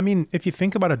 Well, I mean, if you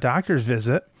think about a doctor's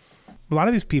visit, a lot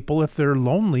of these people, if they're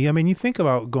lonely, I mean, you think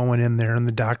about going in there and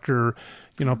the doctor,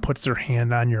 puts their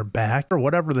hand on your back or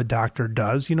whatever the doctor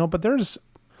does, but there's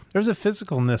a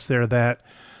physicalness there that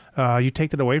you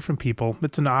take it away from people.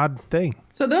 It's an odd thing.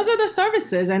 So those are the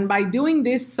services. And by doing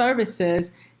these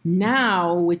services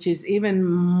now, which is even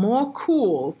more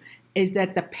cool, is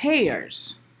that the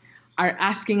payers are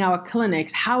asking our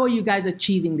clinics, how are you guys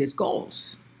achieving these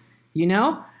goals?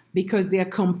 Because they're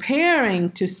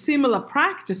comparing to similar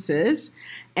practices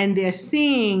and they're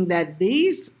seeing that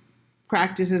these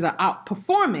practices are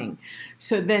outperforming.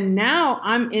 So then now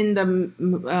I'm in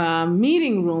the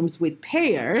meeting rooms with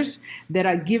payers that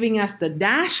are giving us the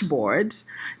dashboards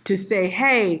to say,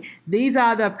 hey, these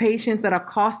are the patients that are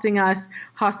costing us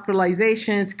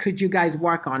hospitalizations. Could you guys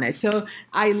work on it? So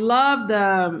I love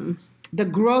the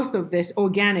growth of this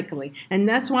organically. And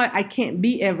that's why I can't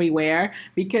be everywhere,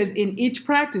 because in each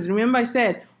practice, remember I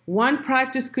said, one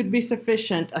practice could be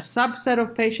sufficient. A subset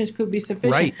of patients could be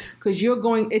sufficient. Right. Because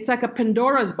it's like a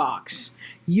Pandora's box.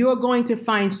 You're going to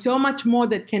find so much more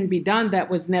that can be done that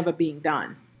was never being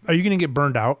done. Are you going to get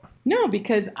burned out? No,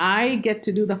 because I get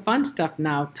to do the fun stuff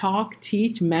now. Talk,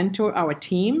 teach, mentor our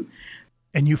team.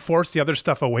 And you force the other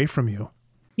stuff away from you.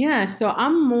 Yeah, so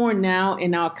I'm more now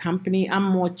in our company, I'm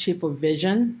more chief of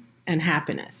vision and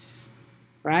happiness,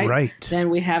 right? Right.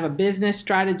 Then we have a business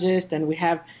strategist and we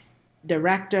have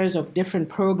directors of different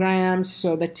programs.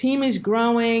 So the team is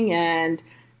growing and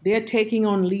they're taking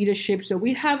on leadership. So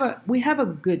we have a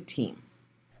good team.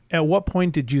 At what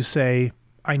point did you say,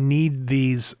 I need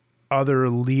these other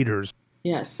leaders?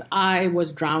 Yes, I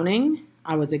was drowning.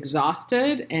 I was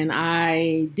exhausted and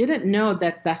I didn't know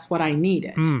that that's what I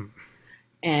needed.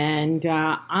 And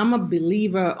I'm a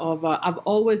believer of, I've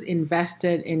always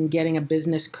invested in getting a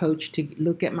business coach to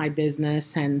look at my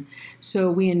business. And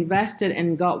so we invested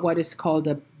and got what is called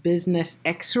a business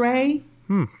x-ray,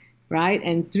 right?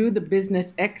 And through the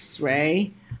business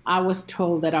x-ray, I was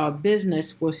told that our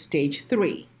business was stage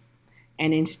 3.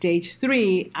 And in stage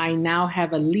 3, I now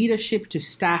have a leadership to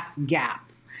staff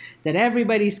gap, that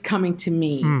everybody's coming to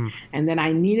me, and then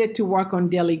I needed to work on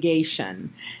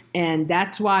delegation. And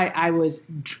that's why I was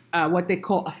what they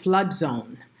call a flood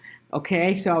zone.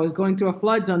 Okay, so I was going through a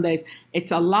flood zone.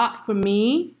 It's a lot for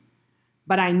me,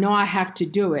 but I know I have to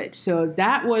do it. So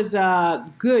that was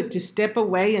good to step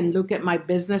away and look at my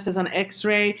business as an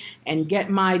x-ray and get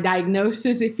my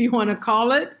diagnosis, if you want to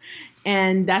call it.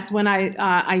 And that's when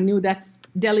I knew that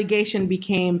delegation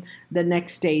became the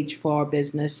next stage for our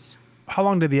business. How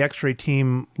long did the x-ray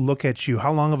team look at you?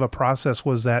 How long of a process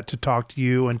was that to talk to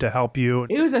you and to help you?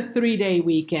 It was a 3-day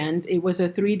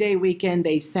weekend.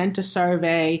 They sent a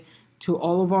survey to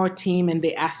all of our team and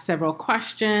they asked several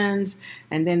questions,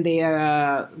 and then they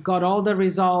got all the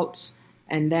results,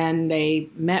 and then they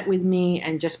met with me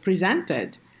and just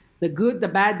presented the good, the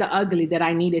bad, the ugly that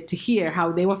I needed to hear,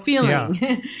 how they were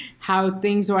feeling, how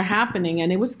things were happening,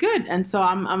 and it was good. And so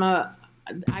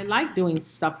I like doing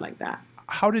stuff like that.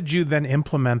 How did you then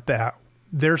implement that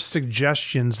their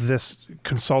suggestions, this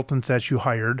consultants that you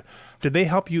hired, did they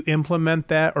help you implement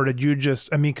that? Or did you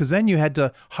just, I mean, because then you had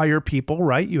to hire people,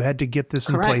 right? You had to get this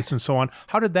in place and so on.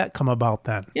 How did that come about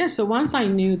then? Yeah, so once I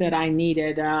knew that I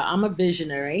needed, I'm a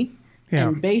visionary,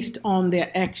 and based on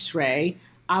the x-ray,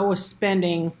 I was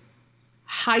spending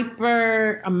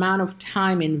hyper amount of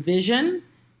time in vision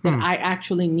that I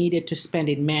actually needed to spend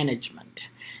in management.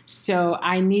 So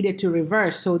I needed to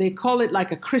reverse. So they call it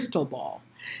like a crystal ball.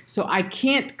 So I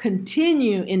can't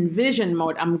continue in vision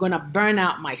mode. I'm going to burn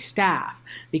out my staff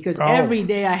because every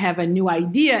day I have a new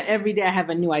idea. Every day I have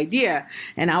a new idea.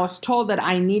 And I was told that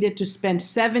I needed to spend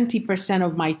 70%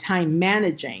 of my time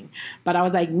managing. But I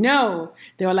was like, no.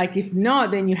 They were like, if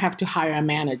not, then you have to hire a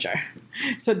manager.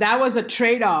 So that was a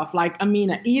trade-off. Like,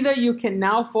 Amina, either you can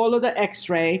now follow the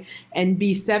x-ray and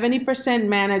be 70%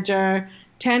 manager,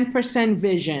 10%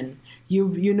 vision.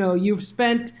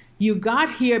 You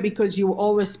got here because you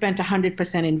always spent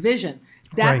 100% in vision.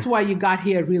 That's why you got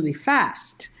here really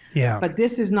fast. Yeah. But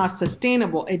this is not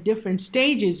sustainable. At different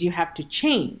stages, you have to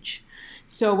change.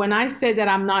 So when I said that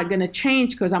I'm not going to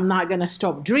change because I'm not going to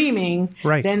stop dreaming,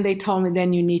 then they told me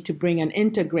then you need to bring an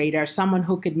integrator, someone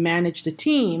who could manage the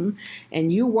team,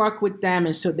 and you work with them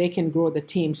and so they can grow the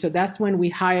team. So that's when we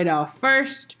hired our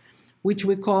first, which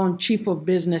we call him Chief of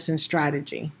Business and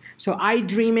Strategy. So I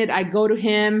dream it, I go to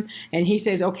him, and he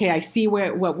says, okay, I see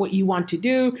what you want to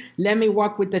do. Let me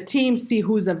work with the team, see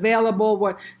who's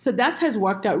available. So that has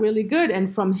worked out really good.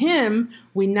 And from him,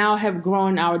 we now have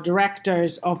grown our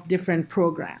directors of different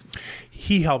programs.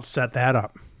 He helped set that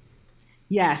up.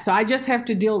 Yeah, so I just have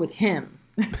to deal with him.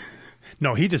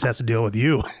 No, he just has to deal with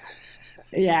you.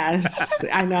 Yes,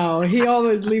 I know. He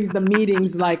always leaves the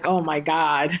meetings like, oh my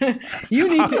God, you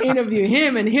need to interview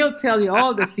him and he'll tell you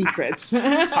all the secrets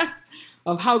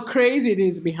of how crazy it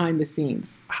is behind the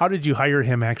scenes. How did you hire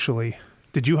him actually?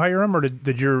 Did you hire him or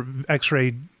did your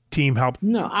x-ray team help?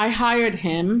 No, I hired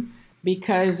him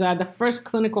because the first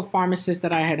clinical pharmacist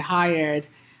that I had hired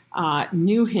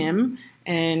knew him.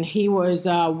 And he was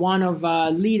one of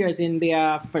leaders in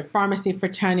the pharmacy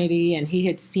fraternity, and he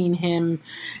had seen him,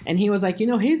 and he was like,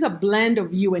 he's a blend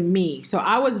of you and me. So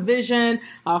I was vision.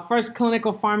 Our first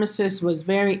clinical pharmacist was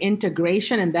very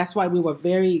integration, and that's why we were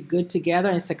very good together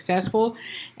and successful.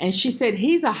 And she said,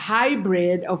 he's a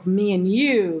hybrid of me and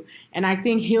you, and I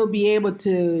think he'll be able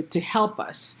to help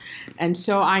us. And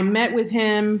so I met with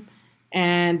him.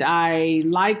 And I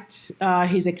liked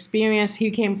his experience.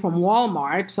 He came from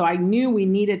Walmart, so I knew we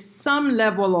needed some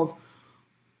level of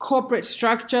corporate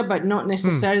structure, but not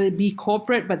necessarily be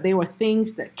corporate. But they were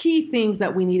key things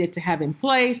that we needed to have in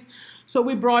place. So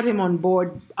we brought him on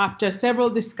board after several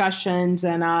discussions,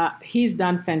 and he's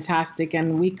done fantastic,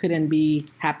 and we couldn't be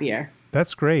happier.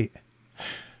 That's great.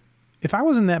 If I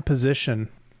was in that position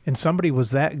and somebody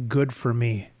was that good for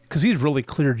me, because he's really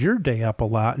cleared your day up a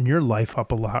lot and your life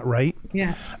up a lot, right?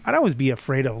 Yes. I'd always be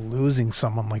afraid of losing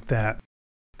someone like that.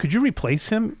 Could you replace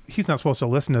him? He's not supposed to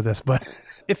listen to this, but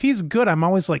if he's good, I'm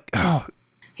always like, oh.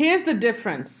 Here's the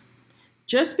difference.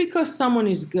 Just because someone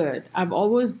is good, I've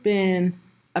always been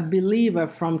a believer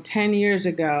from 10 years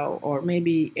ago or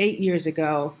maybe 8 years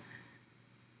ago,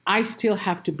 I still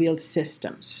have to build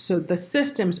systems. So the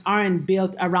systems aren't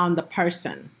built around the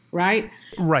person. Right?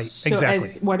 Right, so exactly.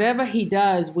 As whatever he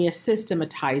does, we are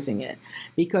systematizing it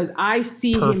because I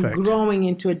see him growing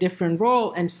into a different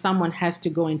role and someone has to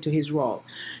go into his role.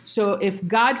 So if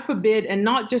God forbid, and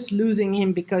not just losing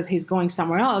him because he's going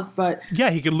somewhere else, but... Yeah,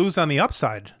 he could lose on the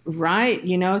upside. Right.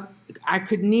 I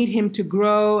could need him to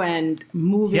grow and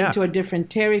move into a different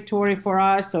territory for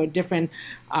us or different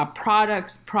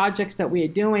projects that we are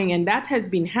doing. And that has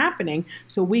been happening.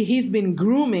 So he's been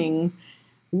grooming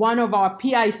one of our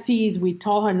PICs. We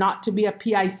told her not to be a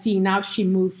PIC. Now she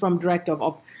moved from director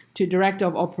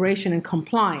of operation and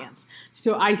compliance.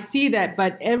 So I see that,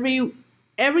 but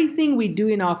everything we do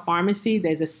in our pharmacy,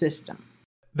 there's a system.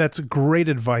 That's great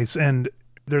advice. And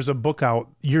there's a book out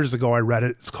years ago. I read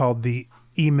it. It's called The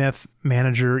E-Myth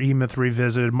Manager, E-Myth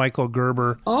Revisited, Michael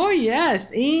Gerber. Oh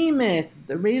yes, E-Myth,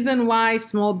 the reason why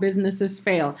small businesses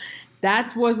fail.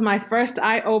 That was my first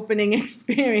eye-opening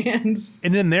experience.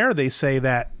 And in there, they say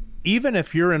that even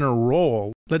if you're in a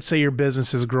role, let's say your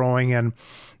business is growing and,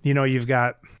 you've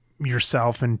got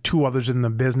yourself and two others in the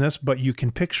business, but you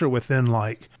can picture within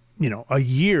a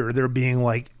year, there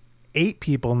being 8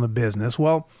 people in the business.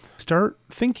 Well, start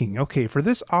thinking, okay, for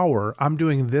this hour, I'm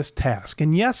doing this task.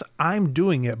 And yes, I'm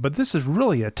doing it, but this is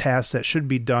really a task that should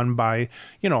be done by,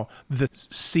 the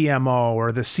CMO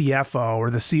or the CFO or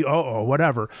the COO,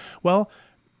 whatever. Well,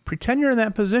 pretend you're in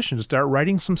that position. Start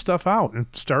writing some stuff out and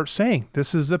start saying,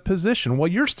 this is the position. Well,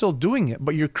 you're still doing it,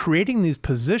 but you're creating these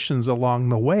positions along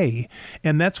the way.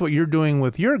 And that's what you're doing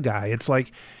with your guy. It's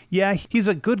like, yeah, he's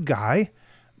a good guy,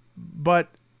 but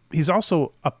he's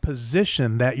also a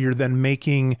position that you're then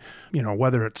making,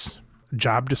 whether it's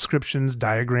job descriptions,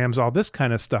 diagrams, all this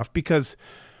kind of stuff, because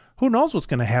who knows what's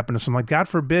going to happen to someone. Like, God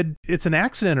forbid, it's an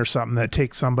accident or something that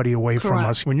takes somebody away from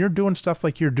us. When you're doing stuff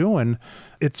like you're doing,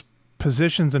 it's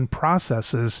positions and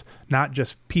processes, not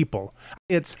just people.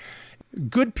 It's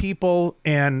good people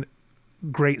and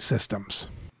great systems.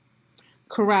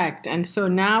 Correct. And so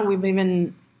now we've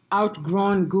even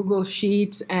outgrown Google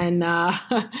Sheets and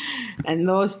and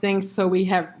those things. So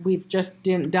we've just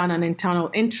done an internal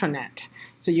intranet.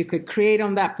 So you could create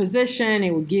on that position.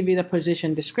 It will give you the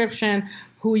position description,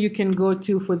 who you can go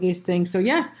to for these things. So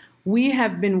yes, we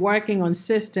have been working on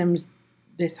systems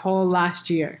this whole last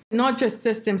year. Not just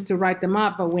systems to write them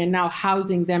up, but we're now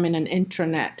housing them in an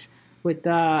intranet with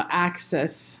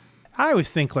access. I always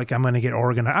think like I'm going to get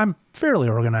organized. I'm fairly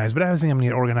organized, but I always think I'm going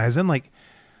to get organized. And like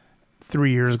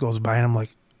 3 years goes by and I'm like,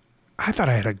 I thought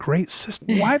I had a great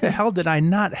system. Why the hell did I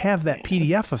not have that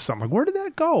PDF of something? Like, where did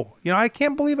that go? I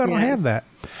can't believe I don't have that.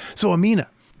 So Amina,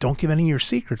 don't give any of your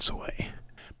secrets away,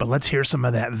 but let's hear some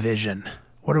of that vision.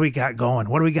 What do we got going?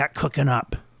 What do we got cooking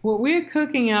up? What we're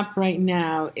cooking up right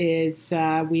now is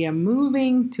we are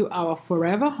moving to our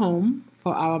forever home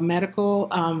for our medical,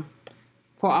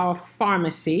 for our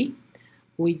pharmacy.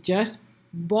 We just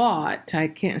bought, I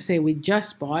can't say we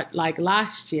just bought, like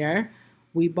last year,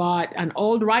 we bought an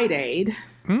old Rite Aid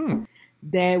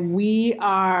that we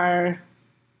are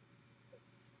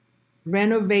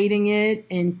renovating it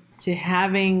into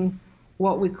having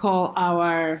what we call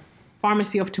our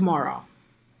pharmacy of tomorrow.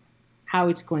 How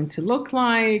it's going to look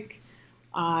like.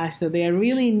 So there are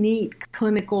really neat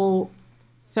clinical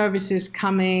services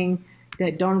coming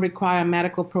that don't require a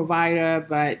medical provider,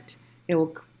 but it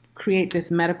will create this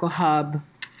medical hub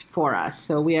for us.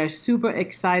 So we are super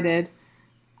excited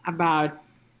about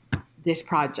this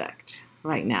project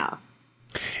right now.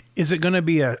 Is it going to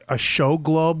be a show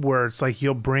globe where it's like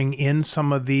you'll bring in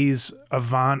some of these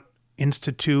Avant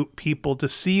Institute people to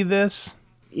see this?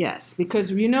 Yes,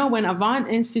 because when Avant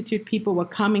Institute people were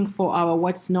coming for our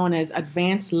what's known as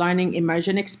advanced learning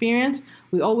immersion experience,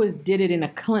 we always did it in a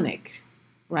clinic,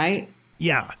 right?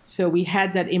 Yeah. So we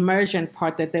had that immersion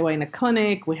part that they were in a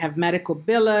clinic. We have medical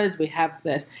billers. We have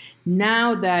this.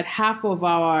 Now that half of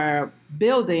our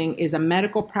building is a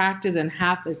medical practice and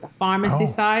half is the pharmacy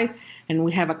side, and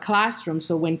we have a classroom.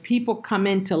 So when people come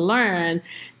in to learn,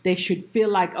 they should feel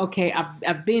like, okay,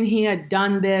 I've been here,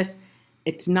 done this.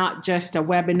 It's not just a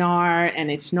webinar and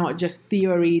it's not just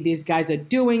theory. These guys are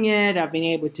doing it. I've been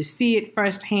able to see it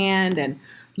firsthand and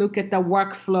look at the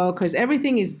workflow, because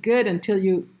everything is good until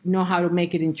you know how to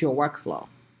make it into your workflow.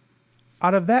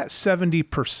 Out of that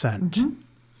 70%,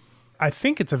 I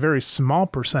think it's a very small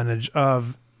percentage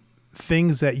of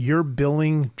things that you're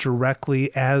billing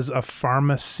directly as a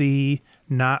pharmacy,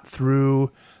 not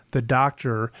through the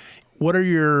doctor. What are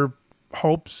your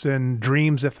hopes and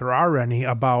dreams, if there are any,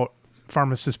 about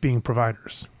pharmacists being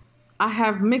providers? I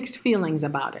have mixed feelings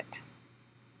about it.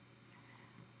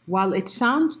 While it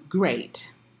sounds great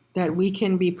that we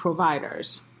can be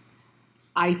providers,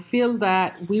 I feel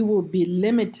that we will be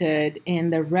limited in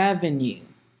the revenue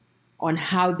on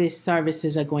how these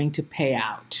services are going to pay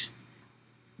out.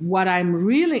 What I'm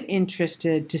really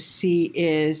interested to see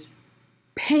is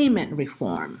payment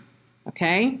reform,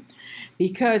 okay?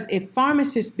 Because if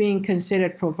pharmacists being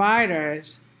considered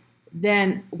providers,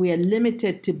 then we are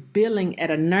limited to billing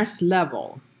at a nurse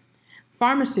level.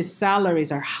 Pharmacist salaries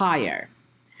are higher.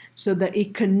 So the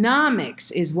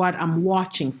economics is what I'm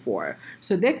watching for.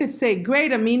 So they could say,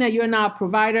 great, Amina, you're now a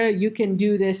provider. You can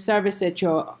do this service at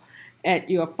your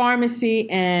pharmacy,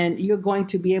 and you're going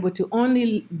to be able to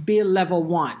only bill level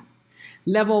 1.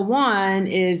 Level 1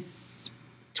 is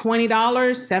 $20,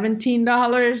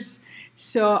 $17.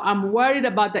 So I'm worried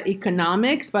about the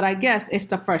economics, but I guess it's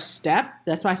the first step.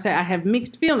 That's why I say I have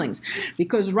mixed feelings,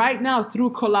 because right now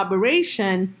through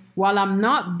collaboration, while I'm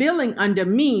not billing under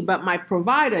me, but my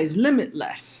provider is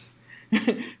limitless.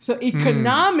 So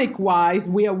economic wise,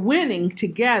 we are winning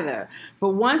together. But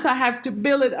once I have to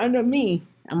bill it under me,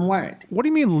 I'm worried. What do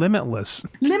you mean limitless?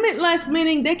 Limitless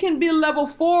meaning they can bill level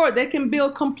 4, they can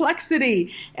bill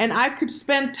complexity, and I could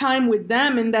spend time with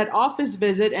them in that office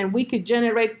visit and we could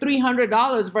generate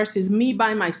 $300 versus me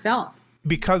by myself.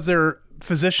 Because their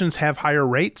physicians have higher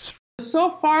rates? So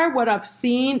far, what I've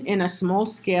seen in a small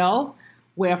scale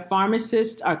where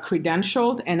pharmacists are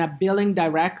credentialed and are billing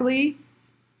directly,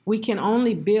 we can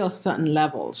only bill certain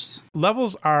levels.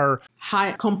 Levels are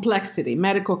high complexity,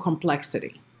 medical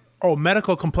complexity. Oh,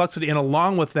 medical complexity. And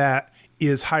along with that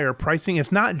is higher pricing.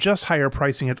 It's not just higher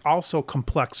pricing, it's also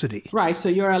complexity. Right. So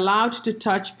you're allowed to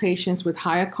touch patients with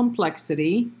higher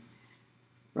complexity,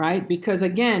 right? Because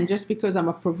again, just because I'm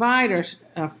a provider,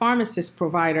 a pharmacist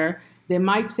provider, they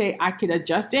might say I could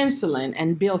adjust insulin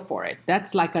and bill for it.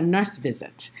 That's like a nurse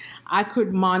visit. I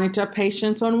could monitor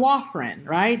patients on warfarin,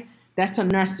 right? That's a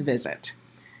nurse visit.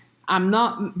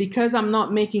 Because I'm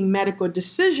not making medical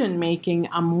decision making,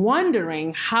 I'm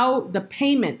wondering how the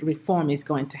payment reform is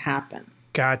going to happen.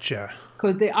 Gotcha.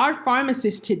 Because there are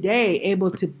pharmacists today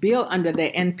able to bill under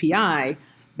their NPI,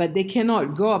 but they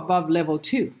cannot go above level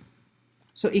 2.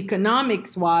 So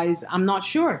economics wise, I'm not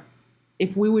sure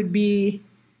if we would be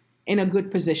in a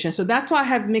good position. So that's why I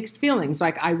have mixed feelings.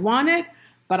 Like I want it,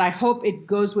 but I hope it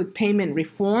goes with payment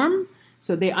reform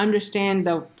so they understand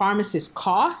the pharmacist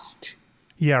cost.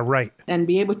 Yeah, right. And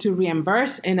be able to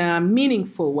reimburse in a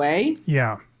meaningful way.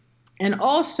 Yeah. And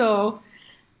also,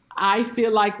 I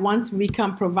feel like once we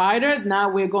become provider, now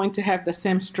we're going to have the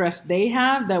same stress they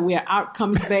have, that we are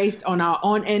outcomes based on our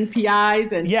own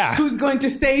NPIs and who's going to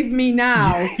save me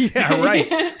now. Yeah,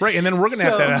 right. Right. And then we're going to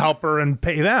have to help her and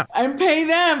pay them. And pay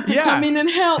them to come in and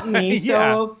help me.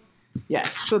 Yeah. So,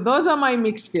 yes. So those are my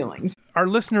mixed feelings. Our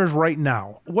listeners right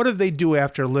now, what do they do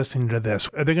after listening to this?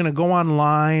 Are they going to go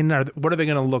online? What are they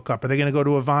going to look up? Are they going to go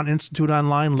to Avant Institute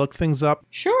online, look things up?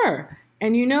 Sure.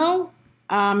 And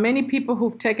many people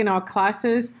who've taken our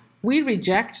classes, we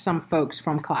reject some folks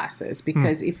from classes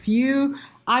because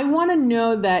I want to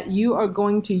know that you are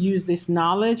going to use this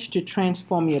knowledge to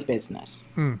transform your business.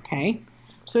 Okay.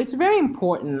 So it's very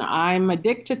important. I'm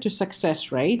addicted to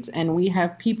success rates, and we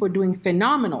have people doing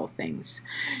phenomenal things.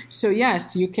 So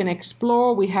yes, you can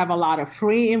explore. We have a lot of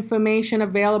free information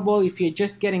available if you're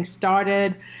just getting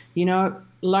started,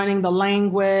 learning the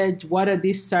language, what are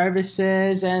these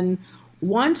services. And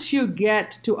once you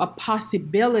get to a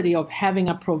possibility of having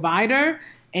a provider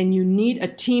and you need a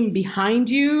team behind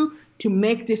you to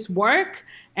make this work,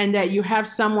 and that you have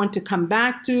someone to come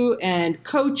back to and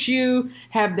coach you,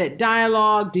 have that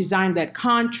dialogue, design that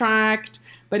contract.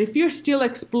 But if you're still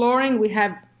exploring, we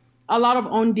have a lot of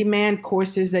on-demand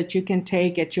courses that you can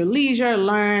take at your leisure,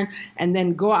 learn, and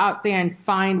then go out there and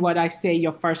find what I say,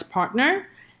 your first partner,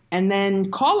 and then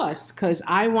call us because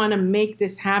I want to make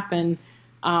this happen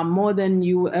more than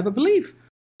you will ever believe.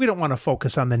 We don't want to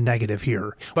focus on the negative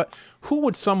here, but who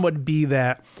would someone be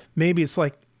that maybe it's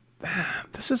like,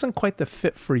 this isn't quite the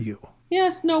fit for you?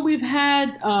 Yes, no, we've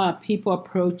had people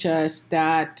approach us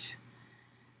that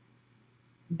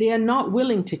they are not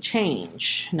willing to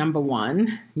change, number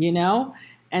one,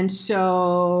 and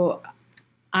so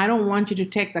I don't want you to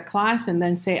take the class and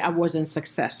then say I wasn't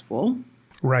successful.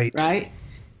 Right. Right.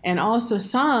 And also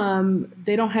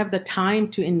they don't have the time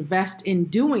to invest in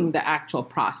doing the actual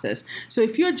process. So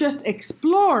if you're just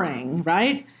exploring,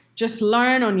 right, just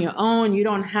learn on your own. You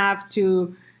don't have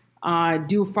to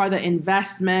do further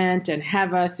investment and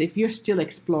have us if you're still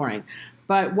exploring.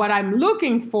 But what I'm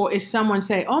looking for is someone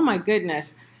say, oh my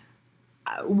goodness,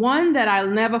 one that I'll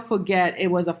never forget, it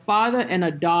was a father and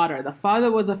a daughter. The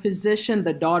father was a physician,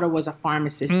 the daughter was a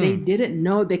pharmacist. They didn't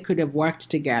know they could have worked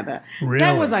together. Really?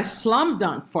 That was a slum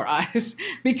dunk for us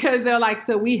because they're like,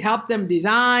 so we helped them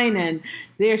design and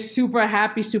they're super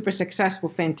happy, super successful,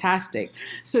 fantastic.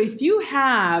 So if you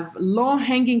have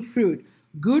low-hanging fruit,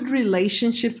 good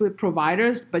relationships with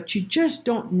providers, but you just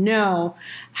don't know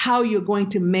how you're going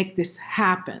to make this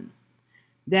happen,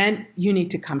 then you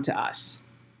need to come to us.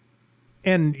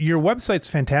 And your website's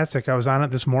fantastic. I was on it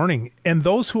this morning. And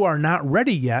those who are not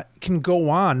ready yet can go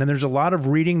on. And there's a lot of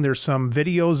reading. There's some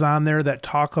videos on there that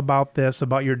talk about this,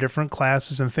 about your different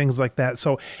classes and things like that.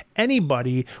 So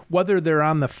anybody, whether they're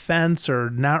on the fence or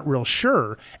not real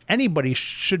sure, anybody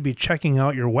should be checking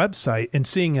out your website and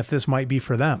seeing if this might be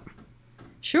for them.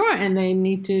 Sure, and they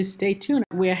need to stay tuned.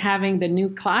 We're having the new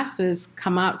classes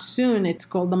come out soon. It's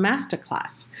called the Master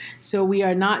Class. So we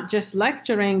are not just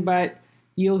lecturing, but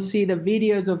you'll see the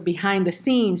videos of behind the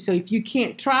scenes. So if you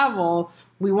can't travel,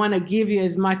 we want to give you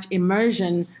as much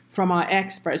immersion from our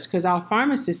experts because our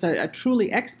pharmacists are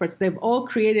truly experts. They've all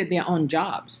created their own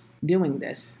jobs doing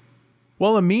this.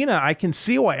 Well, Amina, I can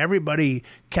see why everybody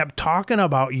kept talking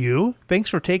about you.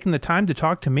 Thanks for taking the time to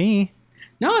talk to me.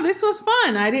 No, this was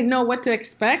fun. I didn't know what to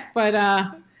expect, but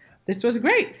this was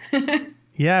great.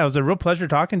 Yeah, it was a real pleasure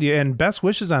talking to you, and best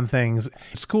wishes on things.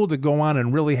 It's cool to go on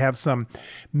and really have some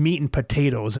meat and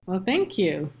potatoes. Well, thank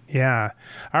you. Yeah.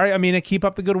 All right, Amina, keep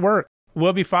up the good work.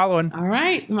 We'll be following. All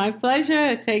right. My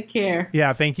pleasure. Take care.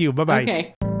 Yeah, thank you. Bye-bye.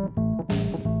 Okay.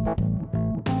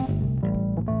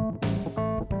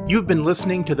 You've been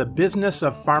listening to the Business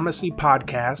of Pharmacy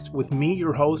podcast with me,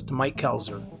 your host, Mike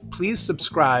Kelzer. Please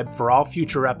subscribe for all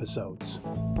future episodes.